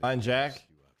use 9 jack.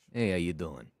 Hey, how you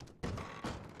doing?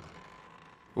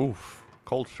 Oof,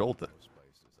 cold shoulder.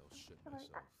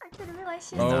 I didn't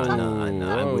realize you No, was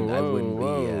I wouldn't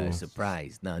whoa. be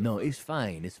surprised. No, it's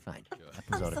fine. It's fine.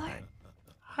 Happens all the time.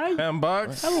 Hi.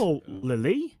 $10. Hello,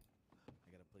 Lily.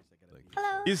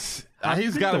 Hello. He's How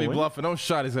you got to be doing? bluffing. No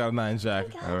shot. He's got a 9 jack.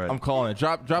 All right. I'm calling it.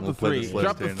 Drop We'll the play 3. this last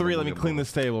Drop the hand 3. and Let me we'll clean get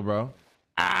this table, bro.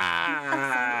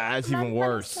 That's My even name is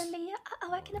worse. Lily. I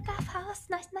work in a bathhouse.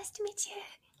 Nice to meet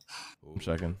you. I'm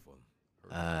checking.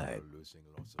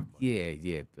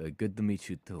 Yeah. Good to meet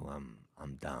you too.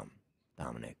 I'm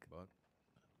Dominic.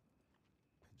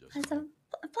 It's a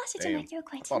pleasure to Damn, make your I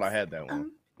acquaintance. thought I had that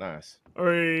one. Nice.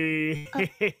 Hey.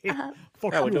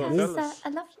 Fuck How we you. doing, It's fellas? a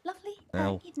lovely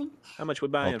Al. evening. How much we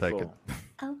buying I'll take for? it.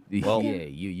 Oh, Well, yeah,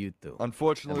 you too.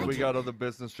 Unfortunately, we got other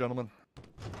business, gentlemen.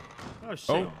 Oh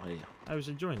shit. yeah. I was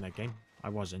enjoying that game. I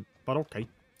wasn't, but okay.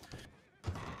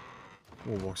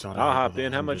 We'll walk out. I'll hop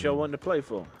in. How much y'all wanting to play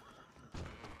for?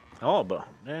 Oh, but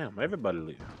damn, everybody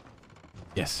leave.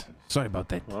 Yes. Sorry about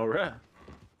that. All right.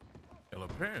 Well,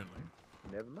 apparently.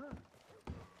 Never mind.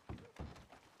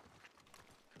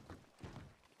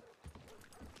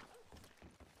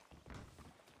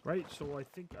 Right, so I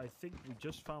think we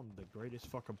just found the greatest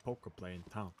fucking poker player in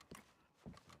town.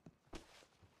 I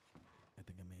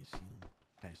think I may have seen him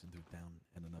passing through town,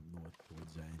 ending up north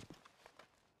towards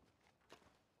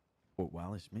Fort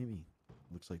Wallace, maybe.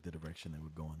 Looks like the direction they were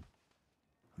going.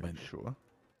 Are you sure?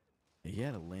 He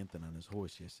had a lantern on his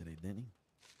horse yesterday, didn't he?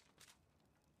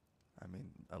 I mean,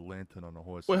 a lantern on a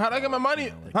horse. Wait, how'd I get my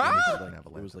money? Like, Huh?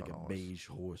 It was like a beige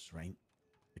horse, right?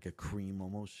 Like a cream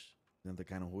almost. Isn't that the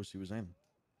kind of horse he was in?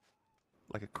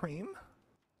 Like a cream?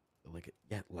 Like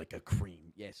a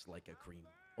cream. Yes, like a cream.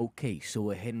 Okay, so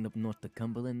we're heading up north to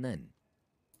Cumberland then.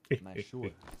 Not sure.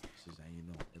 This is how you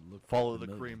know. It looked Follow the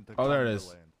familiar. cream to Oh, there it is.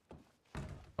 Cumberland.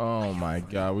 Oh my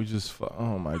god, we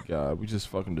just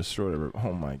fucking destroyed it.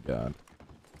 Oh my god.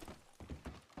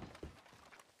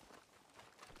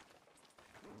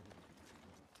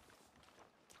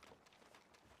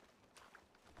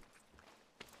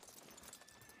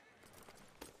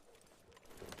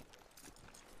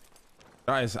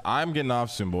 Guys, I'm getting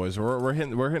off soon, boys. We're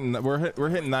hitting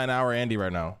 9-hour Andy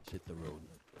right now. Hit the road.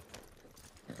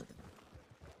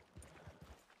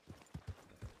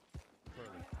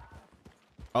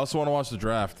 I also want to watch the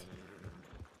draft.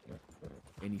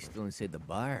 And he's still inside the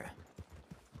bar.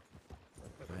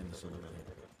 Behind us over there.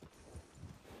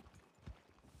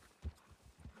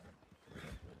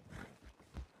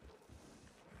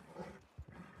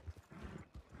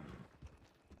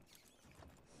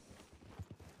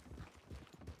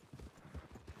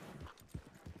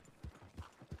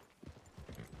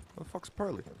 Where the fuck's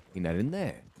Pearly? You're not in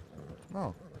there.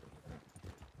 No.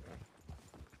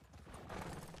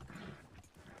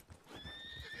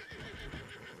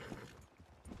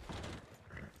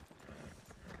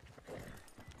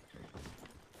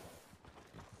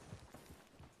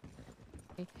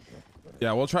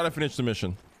 Yeah, we'll try to finish the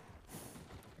mission.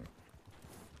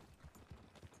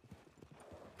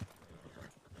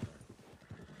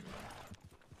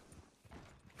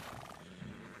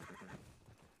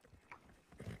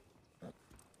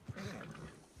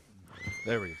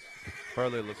 There he is.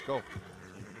 Pearly, let's go.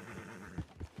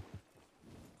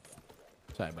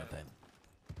 Sorry about that.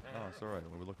 No, it's alright.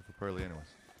 We were looking for Pearly anyways.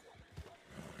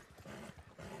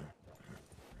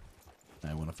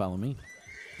 I want to follow me.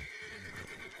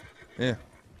 Yeah.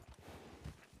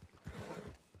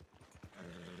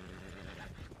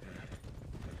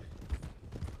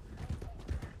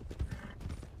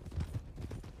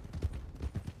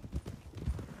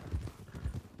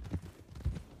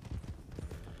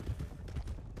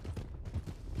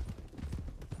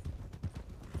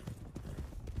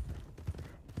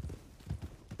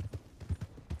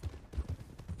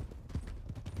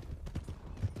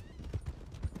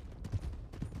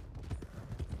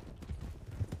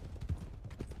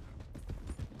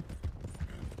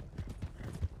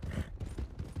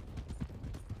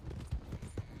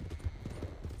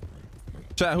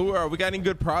 Chat, who are we? Got any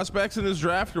good prospects in this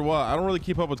draft or what? I don't really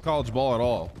keep up with college ball at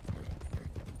all.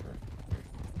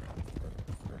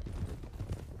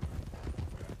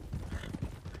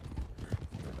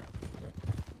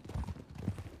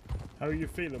 How are you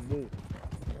feeling, Woo?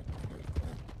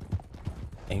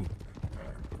 I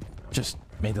just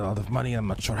made a lot of money. I'm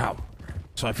not sure how,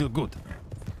 so I feel good.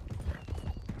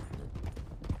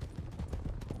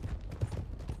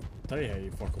 Tell you how you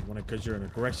fucking want it, because you're an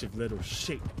aggressive little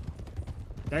shit.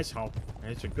 That's how.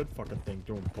 It's a good fucking thing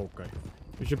doing poker.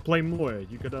 You should play more.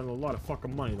 You could earn a lot of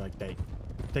fucking money like that.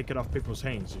 Take it off people's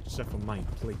hands, except for mine,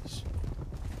 please.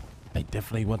 I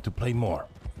definitely want to play more.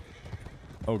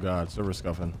 Oh god, server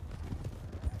scuffing.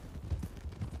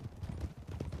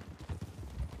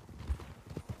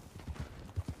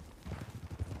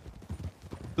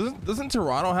 Doesn't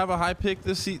Toronto have a high pick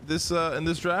in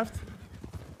this draft?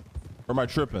 Or am I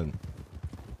tripping?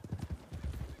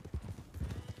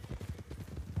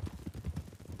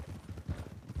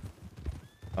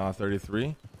 Uh,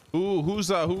 33. Who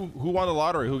won the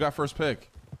lottery? Who got first pick?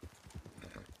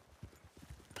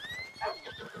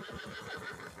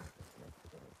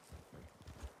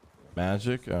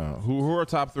 Magic. Who are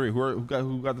top three? Who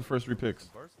got the first three picks?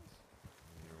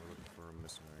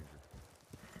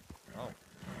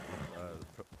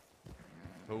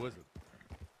 Who is it?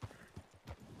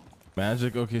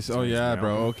 Magic. Okay. So, oh yeah,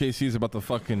 bro. OKC is about to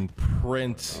fucking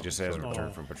print. He just hasn't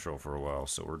returned from patrol for a while,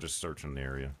 so we're just searching the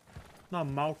area. Not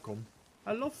Malcolm.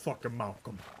 I love fucking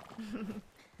Malcolm.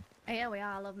 Yeah, we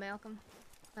all love Malcolm.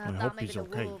 I hope thought maybe he's the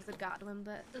okay. wolves had got to him,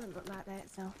 but it doesn't look like that,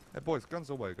 so. Hey boys, guns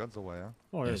away, huh?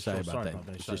 Oh, Yeah, yeah, sorry so about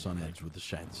that. It's sorry just on edge with the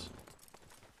shots.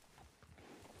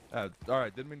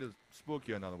 Alright, didn't mean to spook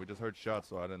you or nothing. We just heard shots,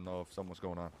 so I didn't know if something was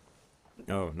going on.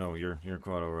 Oh, no, you're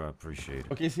quite alright. Appreciate it.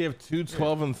 OKC have 2,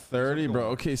 12, and 30,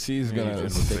 bro. OKC is gonna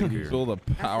build a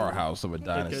powerhouse of a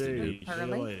dynasty.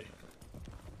 Pearly.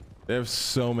 They have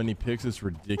so many picks, it's It's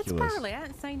ridiculous. Pearly. I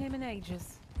haven't seen him in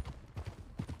ages.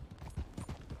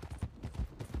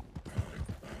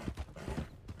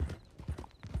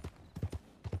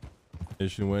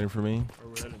 Is she waiting for me?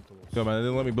 Go, man. They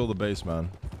didn't let me build a base, man.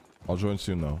 I'll join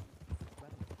soon, though.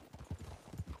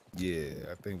 Yeah,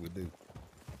 I think we do.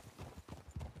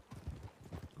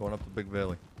 Going up the Big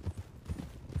Valley.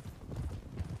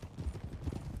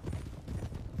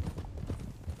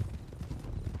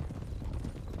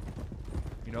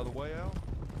 You know the way out?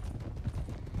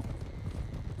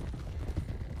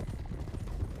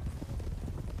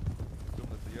 Assume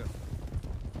that's a yes.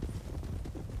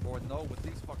 Or no with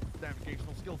these fucking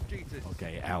navigational skills, Jesus.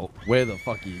 Okay, out. Where the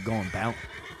fuck are you going, Bout?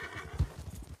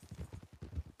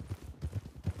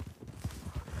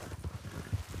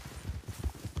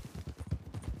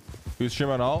 You stream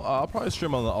on alt? I'll probably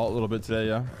stream on the alt a little bit today,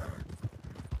 yeah.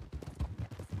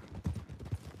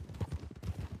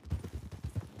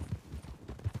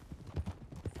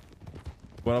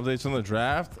 What updates on the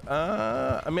draft?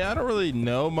 I mean, I don't really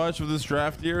know much of this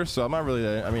draft year, so I'm not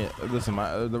really. I mean, listen,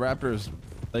 the Raptors,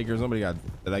 Lakers, nobody got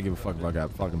that I give a fuck about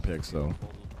got fucking picks, so.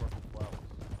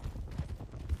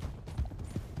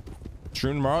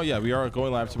 Stream tomorrow? Yeah, we are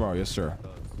going live tomorrow. Yes, sir.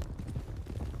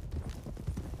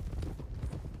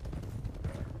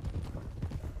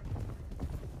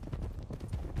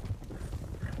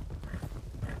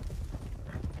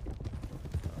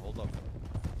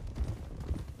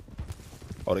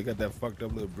 Oh, they got that fucked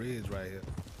up little bridge right here.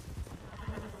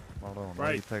 Hold on, where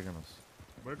are you taking us?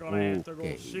 We're gonna have to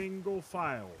go single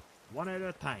file, one at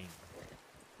a time.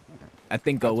 I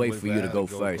think I'll wait for you to go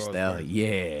Go first, across Al. first.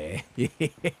 Yeah.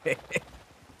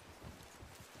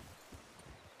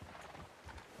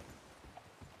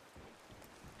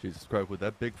 Jesus Christ, with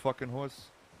that big fucking horse?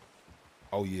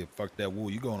 Oh yeah, fuck that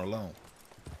wool. You going alone?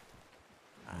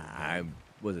 I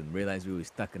wasn't realizing we was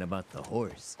talking about the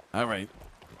horse. All right.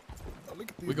 Oh, look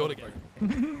at We go together.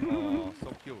 Oh,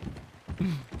 so cute.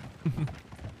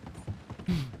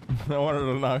 I wanted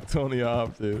to knock Tony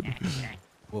off, dude.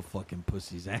 What fucking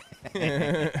pussies?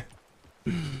 Hey,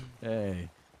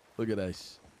 look at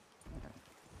us.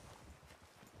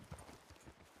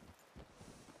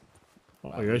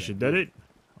 Oh, yeah, she did it?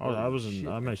 Oh,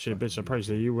 I'm actually a bit surprised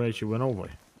that you actually went over.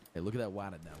 Hey, look at that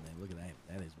water down there. Look at that.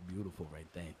 That is beautiful right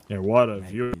there. Yeah, what a That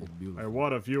view. is beautiful. Hey,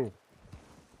 what a view.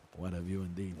 What a view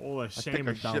indeed. All the I think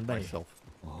salmon I down shit there. myself.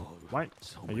 Oh, What?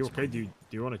 Are you okay? Do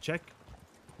you want to check?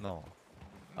 No.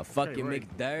 A fucking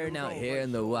right. McDurn out here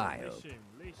in the wild. Listen.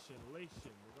 We're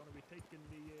gonna be taking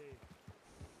the.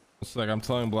 It's like I'm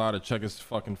telling Blau to check his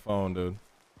fucking phone, dude.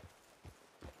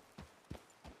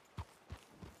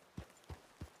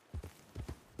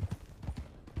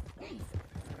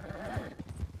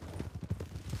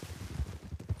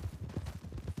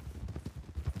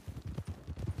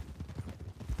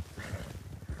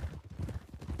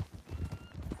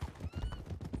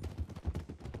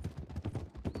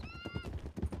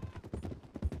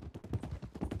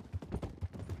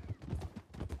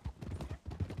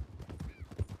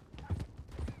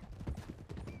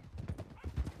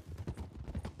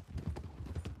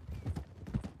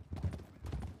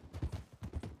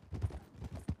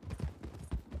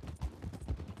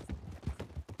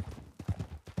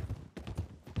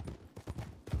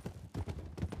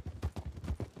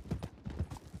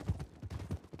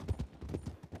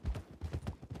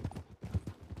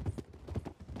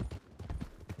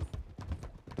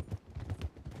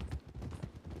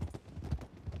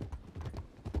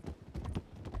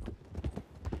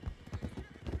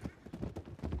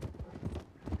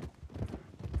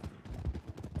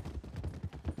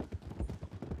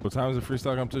 What time is the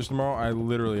freestyle competition tomorrow? I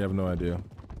literally have no idea.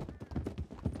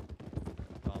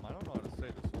 I don't know how to say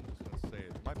this. I'm just gonna say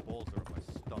it. My balls are in my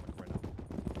stomach right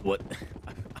now. What?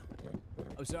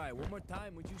 I'm sorry, one more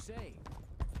time, what'd you say?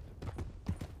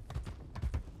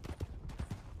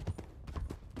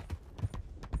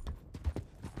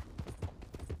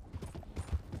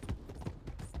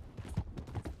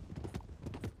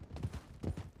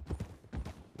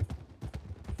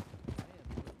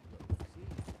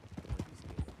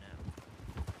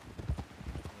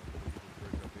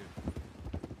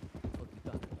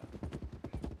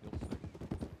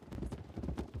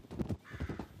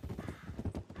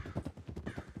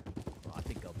 Oh, I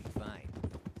think I'll be fine.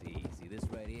 See this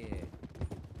right here?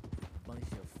 Bunch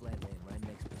of flatland right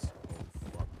next to us. Oh,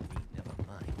 fuck me, never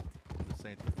mind. This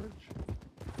ain't the bridge.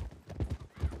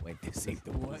 Wait, this ain't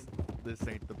the what? This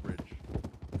ain't the bridge.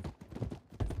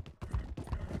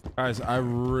 Guys, I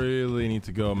really need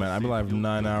to go, man. I've been live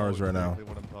 9 hours right now. Exactly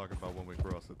what I'm talking about when we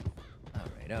cross it.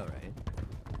 All right.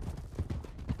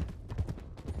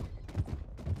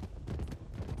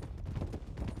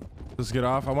 Let's get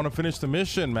off. I want to finish the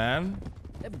mission, man.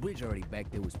 That bridge already back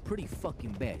there was pretty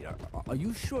fucking bad. Are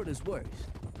you sure there's worse?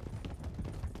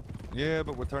 Yeah,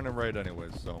 but we're turning right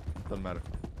anyways, so doesn't matter.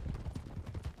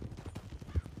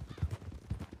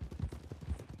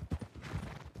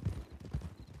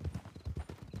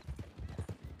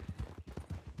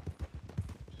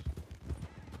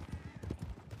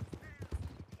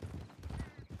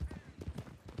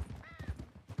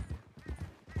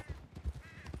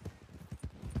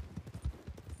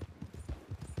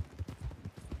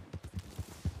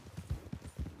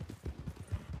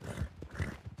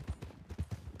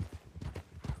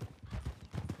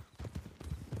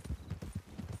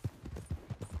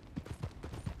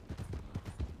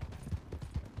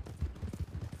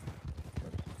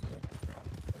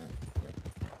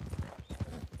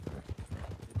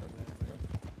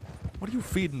 What are you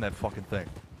feeding that fucking thing?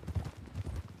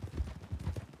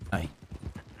 I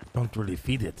don't really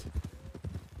feed it.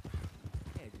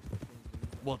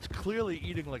 Well, it's clearly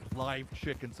eating like live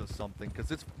chickens or something, because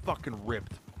it's fucking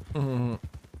ripped. Mm-hmm.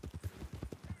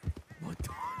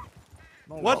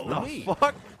 What the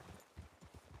fuck?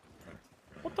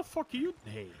 What the fuck are you?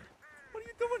 Hey. What are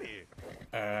you doing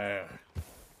here?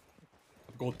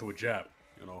 I'm going through a jab,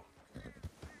 you know.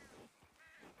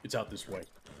 It's out this way.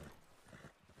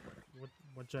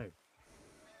 What job?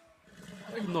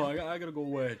 No, I gotta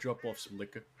go drop off some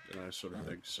liquor and that sort of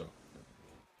thing, so.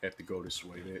 have to go this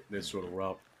way. That sort of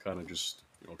route, kind of just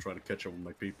trying to catch up with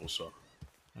my people. So.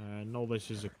 I know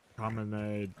this is a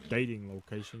common dating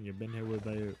location. You been here with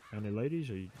any ladies?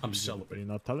 Or I'm celibate. You're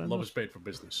not telling Love us? is paid for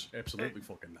business. Absolutely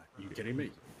fucking not. You kidding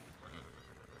me?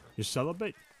 You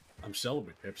celibate? I'm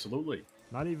celibate. Absolutely.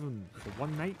 Not even for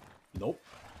one night? Nope.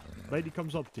 Lady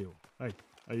comes up to you. Hey,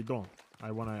 how you doing?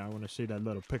 I wanna see that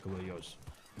little pickle of yours.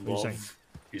 What you saying? Love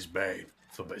is bad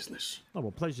for business. No,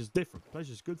 well, pleasure's different.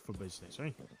 Pleasure's good for business,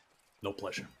 eh? No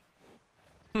pleasure.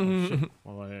 Oh, shit.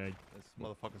 Well, This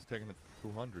motherfucker's taking it to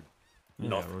 200. yeah,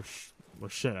 Nothing. well,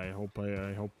 shit. I hope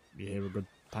you have a good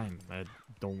time.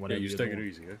 Don't whatever. Yeah, you you're take it doing.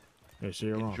 easy, eh? Yeah, see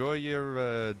you around. Enjoy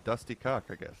your dusty cock,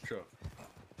 I guess. Sure.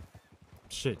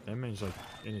 Shit, that man's like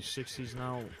in his 60s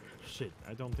now. Shit,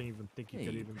 I don't even think he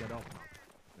could Hey. even get up now.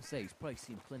 I say he's probably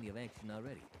seen plenty of action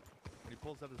already. When he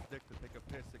pulls out his dick to take a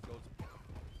piss, it goes.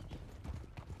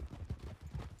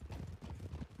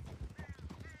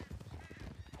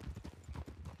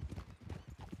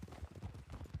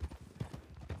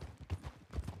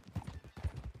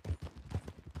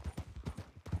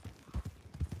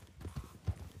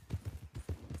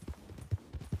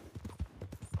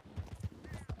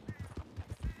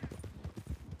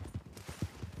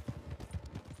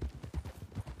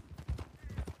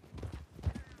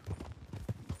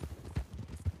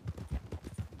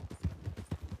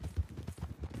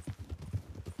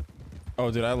 Oh,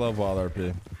 dude, I love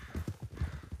WildRP.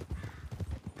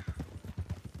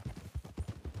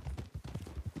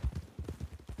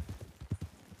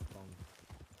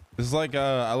 This is like,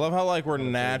 I love how like we're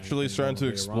naturally starting to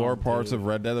explore parts of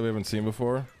Red Dead that we haven't seen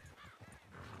before.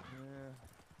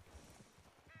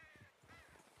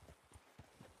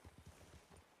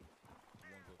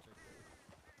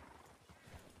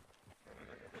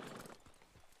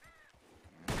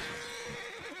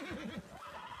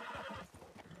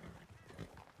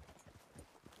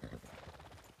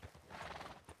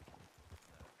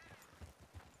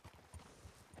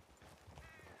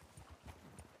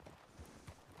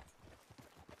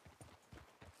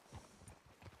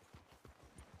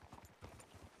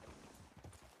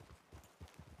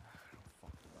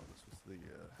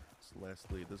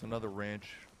 Last lead. There's another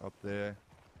ranch up there.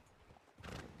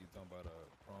 You talking about a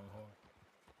pronghorn?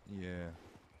 Yeah.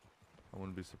 I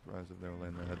wouldn't be surprised if they were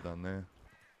laying their head down there.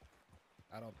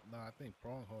 I don't know. I think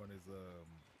pronghorn is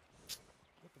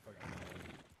what the fuck is her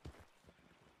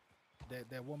name?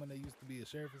 That woman that used to be a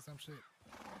sheriff or some shit.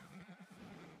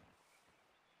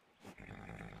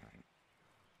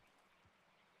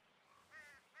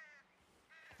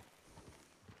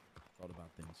 Thought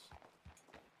about things.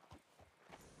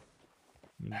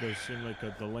 It does seem like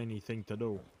a Delaney thing to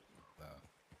do.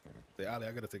 Say, Ali,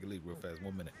 I gotta take a leak real fast.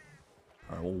 1 minute.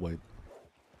 Alright, we'll wait.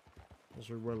 As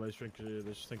we will, let's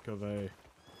think of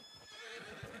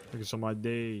some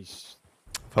ideas.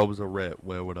 If I was a rat,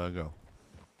 where would I go?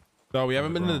 No, we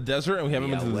haven't been to the desert and we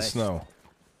haven't been to the west. snow.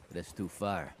 That's too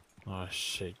far. Oh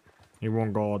shit. He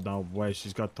won't go down west.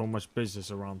 He's got too much business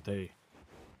around there.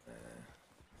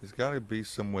 There's gotta be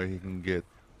some way he can get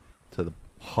to the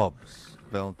pubs,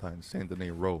 Valentine, Saint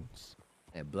Denis roads.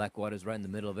 Yeah, Blackwater's right in the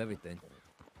middle of everything.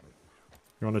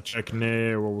 You wanna check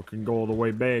near, or we can go all the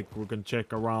way back. We can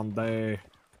check around there.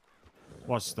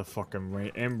 What's the fucking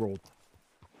way? Emerald.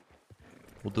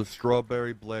 We'll do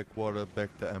Strawberry, Blackwater,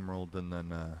 back to Emerald, and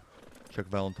then check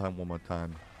Valentine one more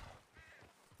time.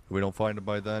 If we don't find it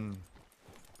by then,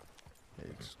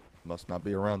 it must not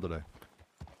be around today.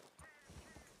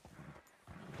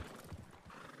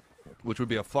 Which would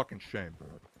be a fucking shame.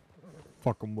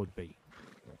 Fucking would be.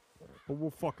 But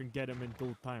we'll fucking get him in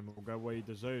due time. We'll get what he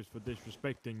deserves for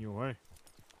disrespecting you, eh?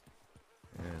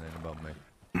 Yeah, it ain't about me.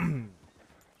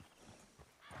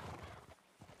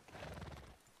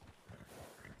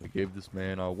 We gave this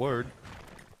man our word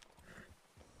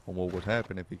on what would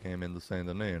happen if he came into Saint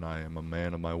Denis, and I am a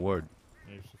man of my word.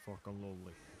 He's so fucking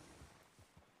lonely.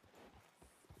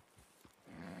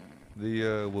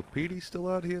 The Wapiti still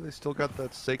out here? They still got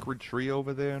that sacred tree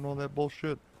over there and all that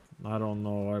bullshit? I don't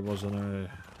know. I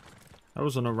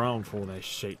wasn't around for that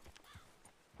shit.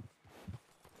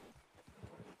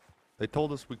 They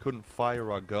told us we couldn't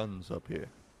fire our guns up here.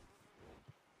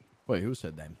 Wait, who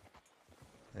said that?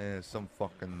 Some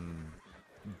fucking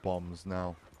bums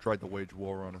now. Tried to wage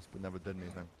war on us, but never did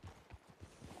anything.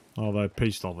 Oh, that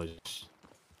peace lovers.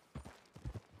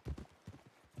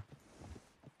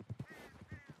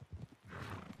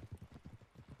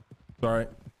 Sorry,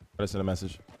 I sent a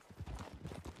message.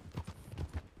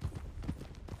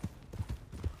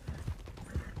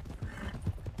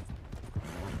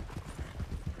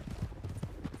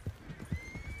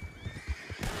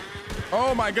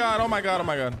 Oh my god, oh my god, oh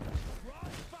my god.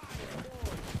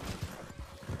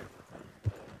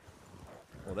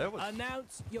 Well, that was.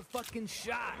 Announce your fucking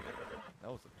shot.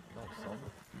 That was something.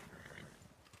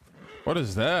 What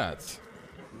is that?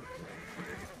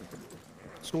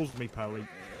 Excuse me, Polly.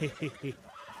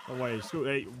 Oh wait,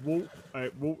 hey,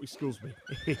 Walt, excuse me.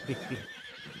 Yeah,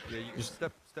 you just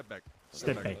step back.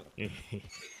 Step back. Leon,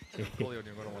 you're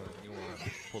gonna want to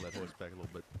pull that horse back a little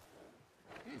bit.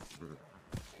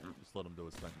 Just let him do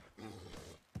his thing.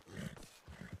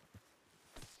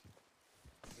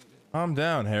 Calm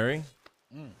down, Harry.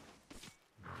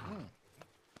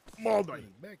 Mother,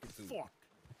 fuck.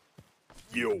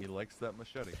 You. He likes that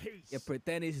machete. You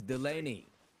pretend it's Delaney.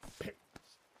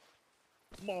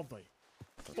 Mother.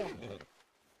 Fuck.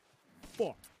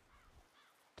 Fuck.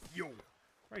 Yo.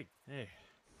 Right. Hey.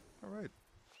 All right.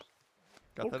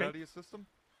 Got that out of your system?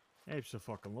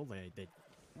 Absolutely, I did.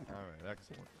 All right,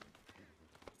 excellent.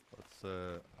 Let's.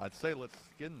 I'd say let's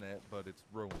skin that, but it's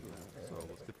ruined. So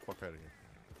let's get the fuck out of here.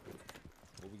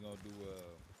 What we gonna do?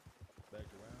 Back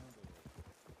around?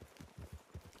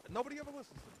 Or? Nobody ever listens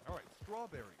to me. All right,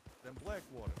 strawberry, then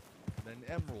Blackwater, then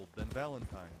Emerald, then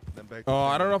Valentine, then back. Oh,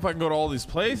 I don't know if I can go to all these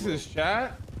places,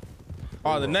 chat.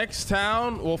 Oh, the next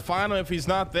town, we'll find him. If he's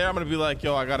not there, I'm gonna be like,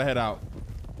 yo, I gotta head out.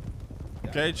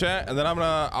 Okay, chat, and then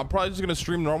I'm probably just gonna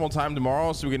stream normal time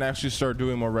tomorrow, so we can actually start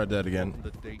doing more Red Dead again,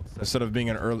 instead of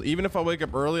being an early. Even if I wake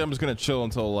up early, I'm just gonna chill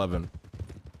until 11.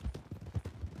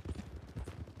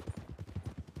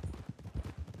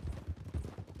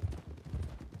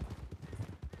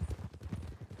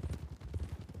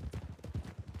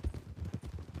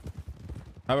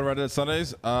 Haven't Red Dead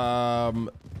Sundays.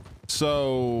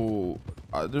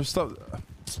 There's stuff.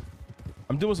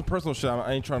 I'm doing some personal shit.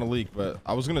 I ain't trying to leak, but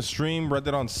I was gonna stream Red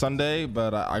Dead on Sunday,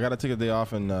 but I gotta take a day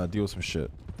off and deal with some shit.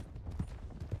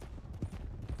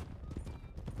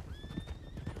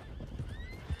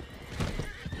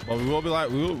 Well, we will be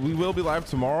live. We will be live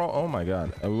tomorrow. Oh my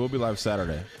god, and we will be live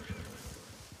Saturday.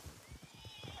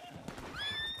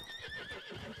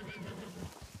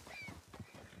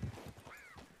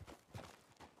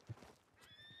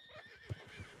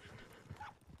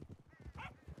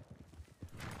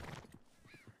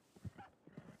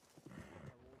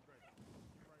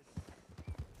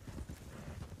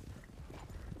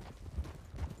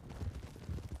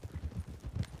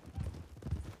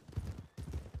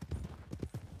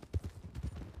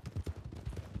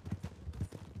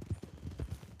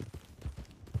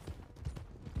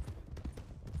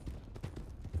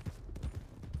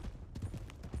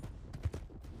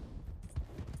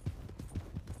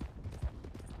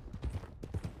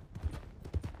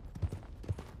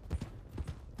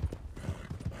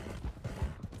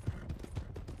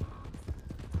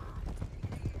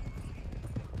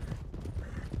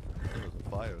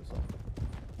 Fire or something.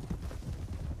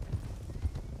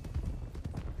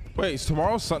 Wait, is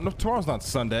tomorrow Sunday? No, tomorrow's not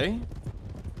Sunday.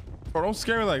 Bro, don't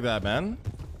scare me like that, man.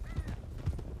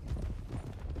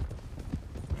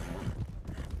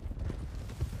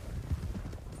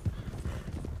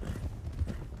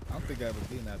 I don't think I ever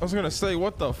been that. I was gonna say,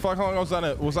 what the fuck? How long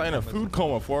was I in a food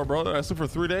coma for, bro? Did I sleep for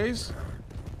 3 days?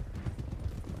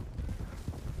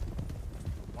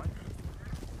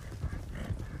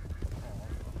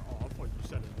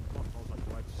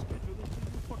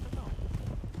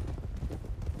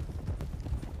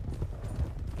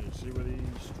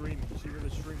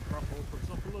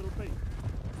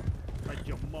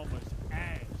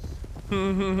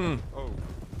 Oh.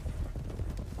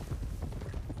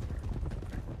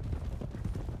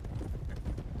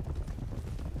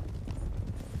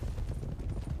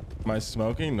 Am I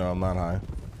smoking? No, I'm not high.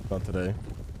 Not today.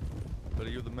 Better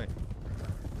you than me.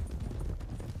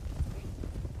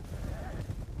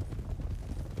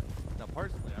 Now,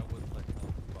 personally, I wouldn't let you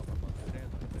know about my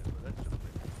understanding of that, but that should have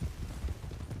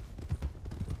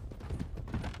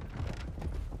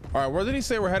been. All right, where did he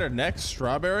say we're headed next?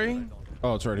 Strawberry?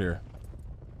 Oh, it's right here.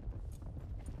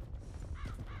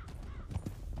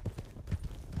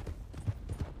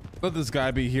 Let this guy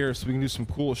be here so we can do some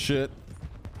cool shit.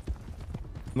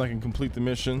 And I can complete the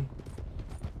mission.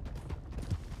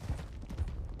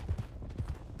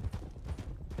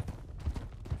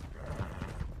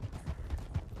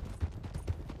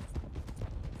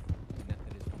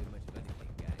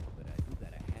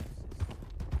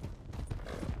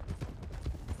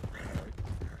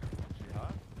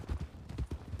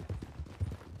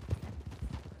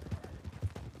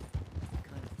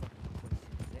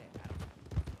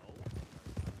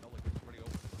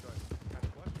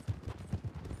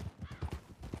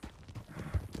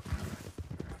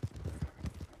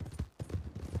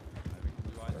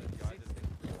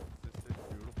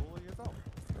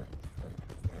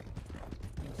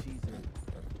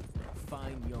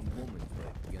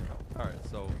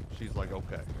 she's like,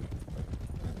 okay.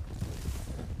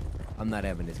 I'm not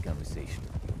having this conversation.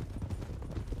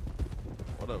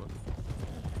 Whatever.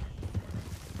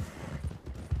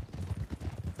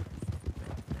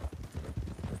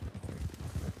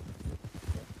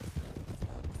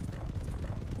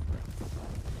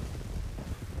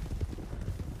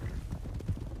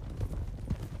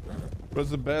 What's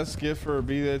the best gift for a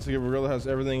B-Day to give a girl that has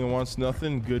everything and wants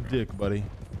nothing? Good dick, buddy.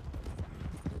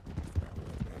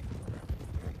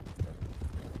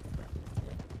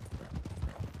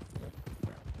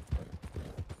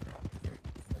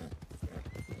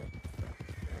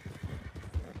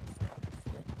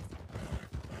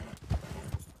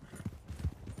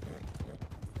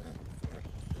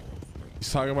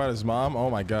 He's talking about his mom. Oh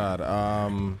my god.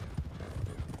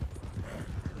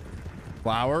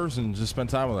 Flowers and just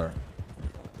spend time with her.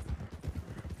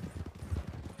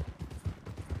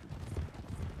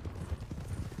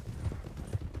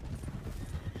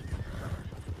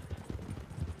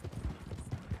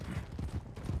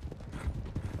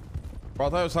 Bro, I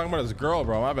thought I was talking about his girl,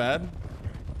 bro. My bad.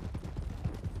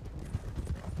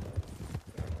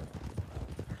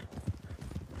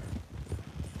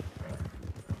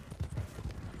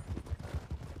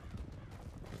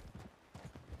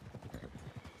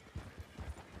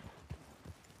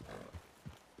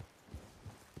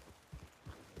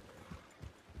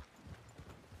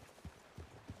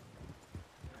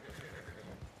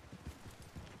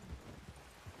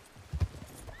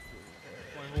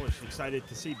 Excited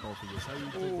to see both of you. How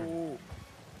you doing?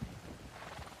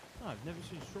 Oh, I've never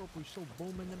seen strawberry so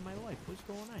booming in my life. What's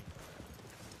going on?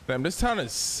 Damn, this town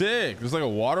is sick. There's like a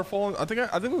waterfall. I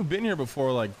think we've been here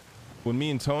before. Like when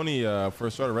me and Tony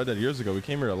first started Red Dead years ago, we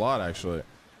came here a lot actually.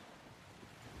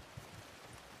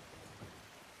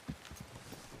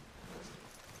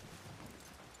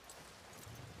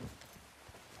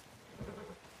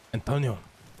 Antonio,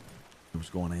 what's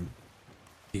going on?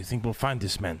 Do you think we'll find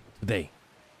this man today?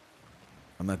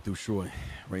 I'm not too sure.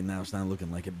 Right now, it's not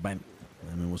looking like it, but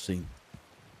I mean, we'll see.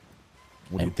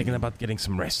 I'm thinking about getting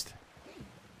some rest.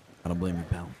 I don't blame you,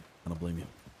 pal. I don't blame you.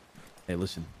 Hey,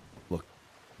 listen. Look,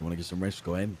 you want to get some rest?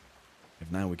 Go ahead.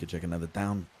 If not, we could check another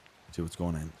town, see what's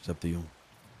going on. It's up to you.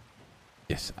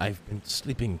 Yes, I've been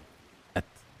sleeping at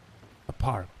a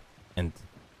park, and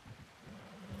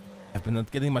I've been not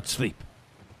getting much sleep.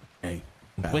 Hey,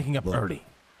 and waking up early.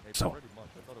 So,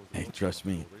 hey, trust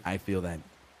me. I feel that.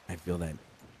 I feel that.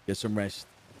 Get some rest.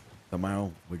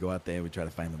 Tomorrow, we go out there, we try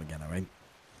to find them again, all right?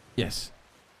 Yes.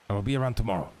 I will be around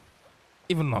tomorrow.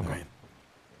 Even longer. All right.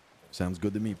 Sounds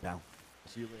good to me, pal.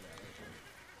 See you later.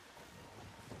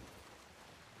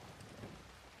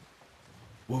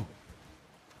 Whoa.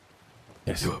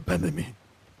 Yes. You abandoned me.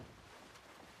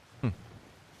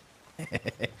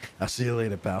 I'll see you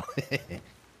later, pal.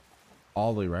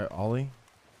 Ollie, right? Ollie?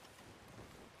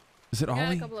 Is it We got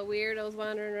Ollie? a couple of weirdos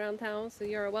wandering around town, so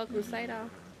you're a welcome sight off.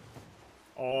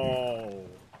 Oh,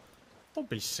 don't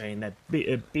be saying that,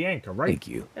 Bianca, right? Thank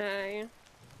you. Yeah.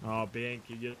 Oh,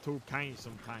 Bianca, you're too kind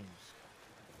sometimes.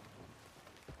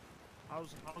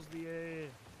 How's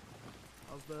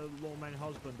the low man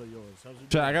husband of yours? How's it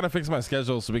Chat, I gotta fix my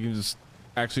schedule so we can just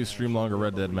actually stream longer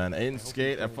Red Dead, man. 8 and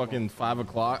skate at fucking 5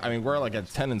 o'clock. I mean, we're like at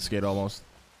 10 and skate almost.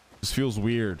 Just feels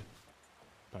weird.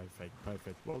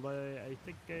 Perfect. Well, I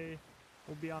think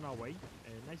we'll be on our way.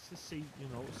 Nice to see,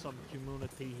 some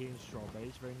community here in Strawberry.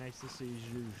 It's very nice to see as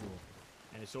usual.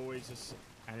 And it's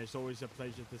always a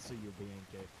pleasure to see you,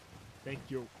 Bianca. Thank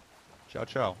you. Ciao,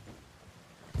 ciao.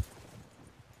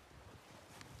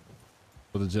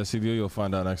 For the Jesse deal, you'll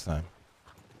find out next time.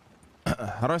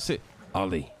 How do I say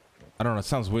Ollie? I don't know. It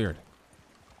sounds weird.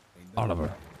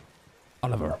 Oliver.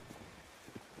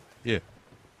 Yeah.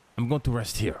 I'm going to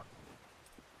rest here.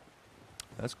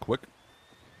 That's quick.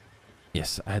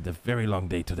 Yes, I had a very long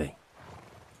day today.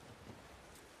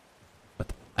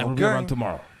 But I will be around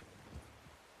tomorrow.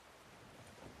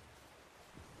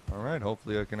 All right.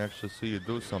 Hopefully, I can actually see you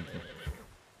do something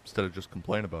instead of just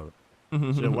complain about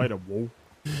it. See you later, whoa.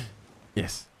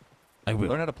 Yes, I will.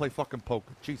 Learn how to play fucking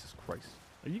poker. Jesus Christ.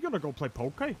 Are you gonna go play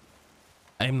poker?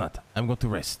 I am not. I'm going to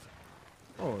rest.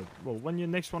 Oh, well, when you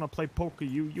next want to play poker,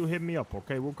 you hit me up,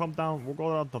 okay? We'll come down. We'll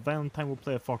go out to Valentine. We'll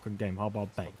play a fucking game. How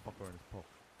about that?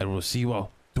 I will see you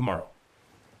all tomorrow.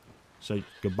 Say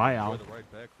goodbye, Al.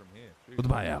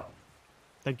 Goodbye, Al.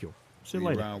 Thank you. See you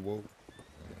later.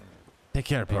 Take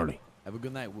care, Pearly. Have a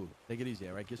good night, Woo. Take it easy,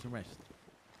 all right? Get some rest.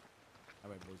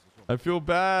 All right, boys. I feel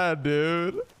bad,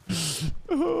 dude.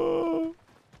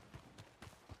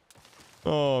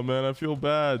 Oh, man, I feel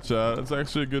bad, chat. It's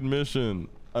actually a good mission.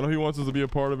 I know he wants us to be a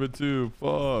part of it, too.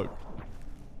 Fuck.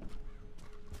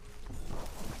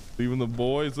 Leaving the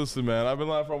boys. Listen, man, I've been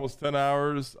live for almost 10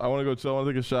 hours. I want to go chill. I want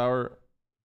to take a shower,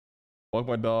 walk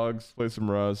my dogs, play some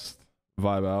Rust,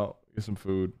 vibe out, get some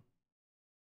food.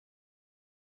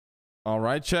 All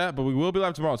right, chat, but we will be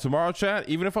live tomorrow. Tomorrow, chat,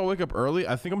 even if I wake up early,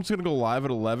 I think I'm just going to go live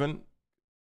at 11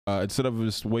 instead of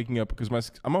just waking up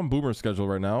because I'm on boomer schedule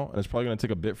right now, and it's probably going to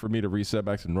take a bit for me to reset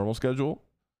back to normal schedule.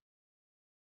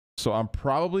 So I'm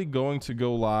probably going to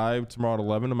go live tomorrow at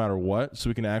 11 no matter what,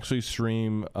 so we can actually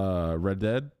stream Red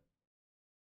Dead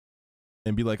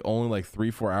and be like only like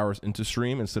 3-4 hours into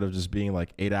stream instead of just being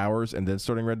like 8 hours and then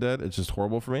starting Red Dead. It's just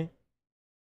horrible for me.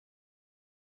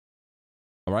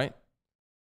 All right.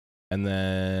 And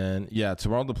then, yeah,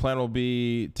 tomorrow the plan will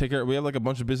be take care. We have like a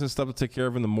bunch of business stuff to take care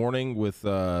of in the morning with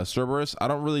Cerberus. I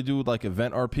don't really do like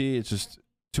event RP. It's just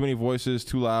too many voices,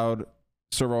 too loud.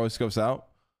 Server always scuffs out.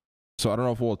 So I don't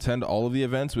know if we'll attend all of the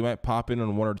events. We might pop in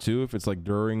on 1 or 2 if it's like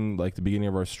during like the beginning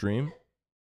of our stream.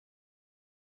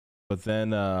 But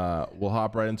then we'll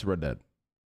hop right into Red Dead.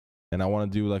 And I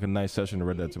want to do like a nice session of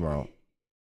Red Dead tomorrow.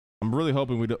 I'm really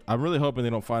hoping they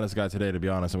don't find this guy today, to be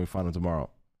honest, and we find him tomorrow.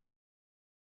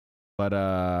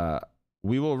 But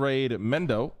we will raid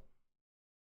Mendo.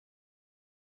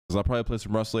 Because I'll probably play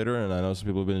some Rust later, and I know some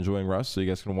people have been enjoying Rust, so you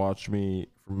guys can watch me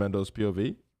from Mendo's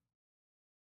POV.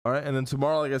 All right, and then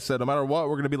tomorrow, like I said, no matter what,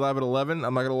 we're going to be live at 11.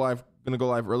 I'm not going to go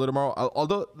live early tomorrow.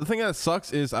 Although the thing that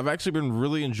sucks is I've actually been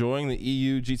really enjoying the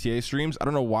EU GTA streams. I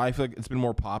don't know why. I feel like it's been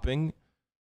more popping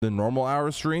than normal hour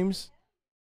streams.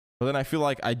 But then I feel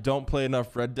like I don't play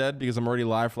enough Red Dead because I'm already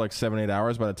live for like 7-8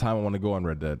 hours by the time I want to go on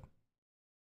Red Dead.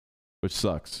 Which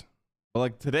sucks. But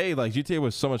like today, like GTA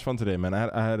was so much fun today, man.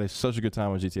 I had such a good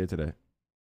time with GTA today.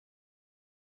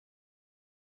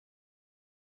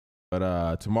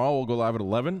 But tomorrow we'll go live at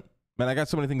 11. Man, I got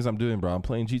so many things I'm doing, bro. I'm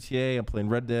playing GTA. I'm playing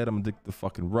Red Dead. I'm addicted to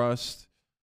fucking Rust.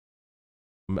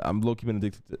 I'm low-key been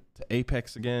addicted to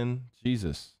Apex again.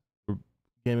 Jesus. We're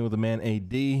gaming with the man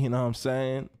AD, you know what I'm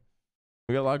saying?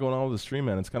 We got a lot going on with the stream,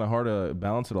 man. It's kind of hard to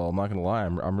balance it all. I'm not going to lie.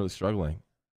 I'm really struggling.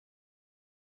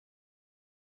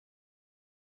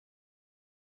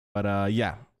 But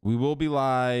yeah, we will be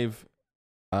live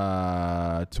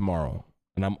tomorrow.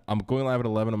 And I'm going live at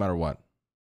 11 no matter what.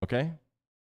 Okay?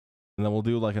 And then we'll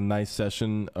do like a nice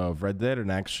session of Red Dead,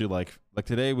 and actually like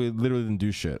today we literally didn't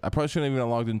do shit. I probably shouldn't even have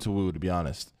logged into Woo, to be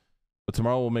honest. But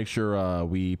tomorrow we'll make sure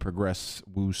we progress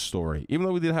Woo's story. Even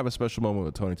though we did have a special moment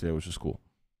with Tony today, which is cool.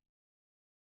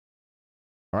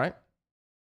 All right?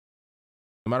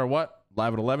 No matter what,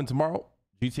 live at 11 tomorrow.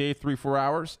 GTA 3-4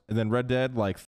 hours, and then Red Dead like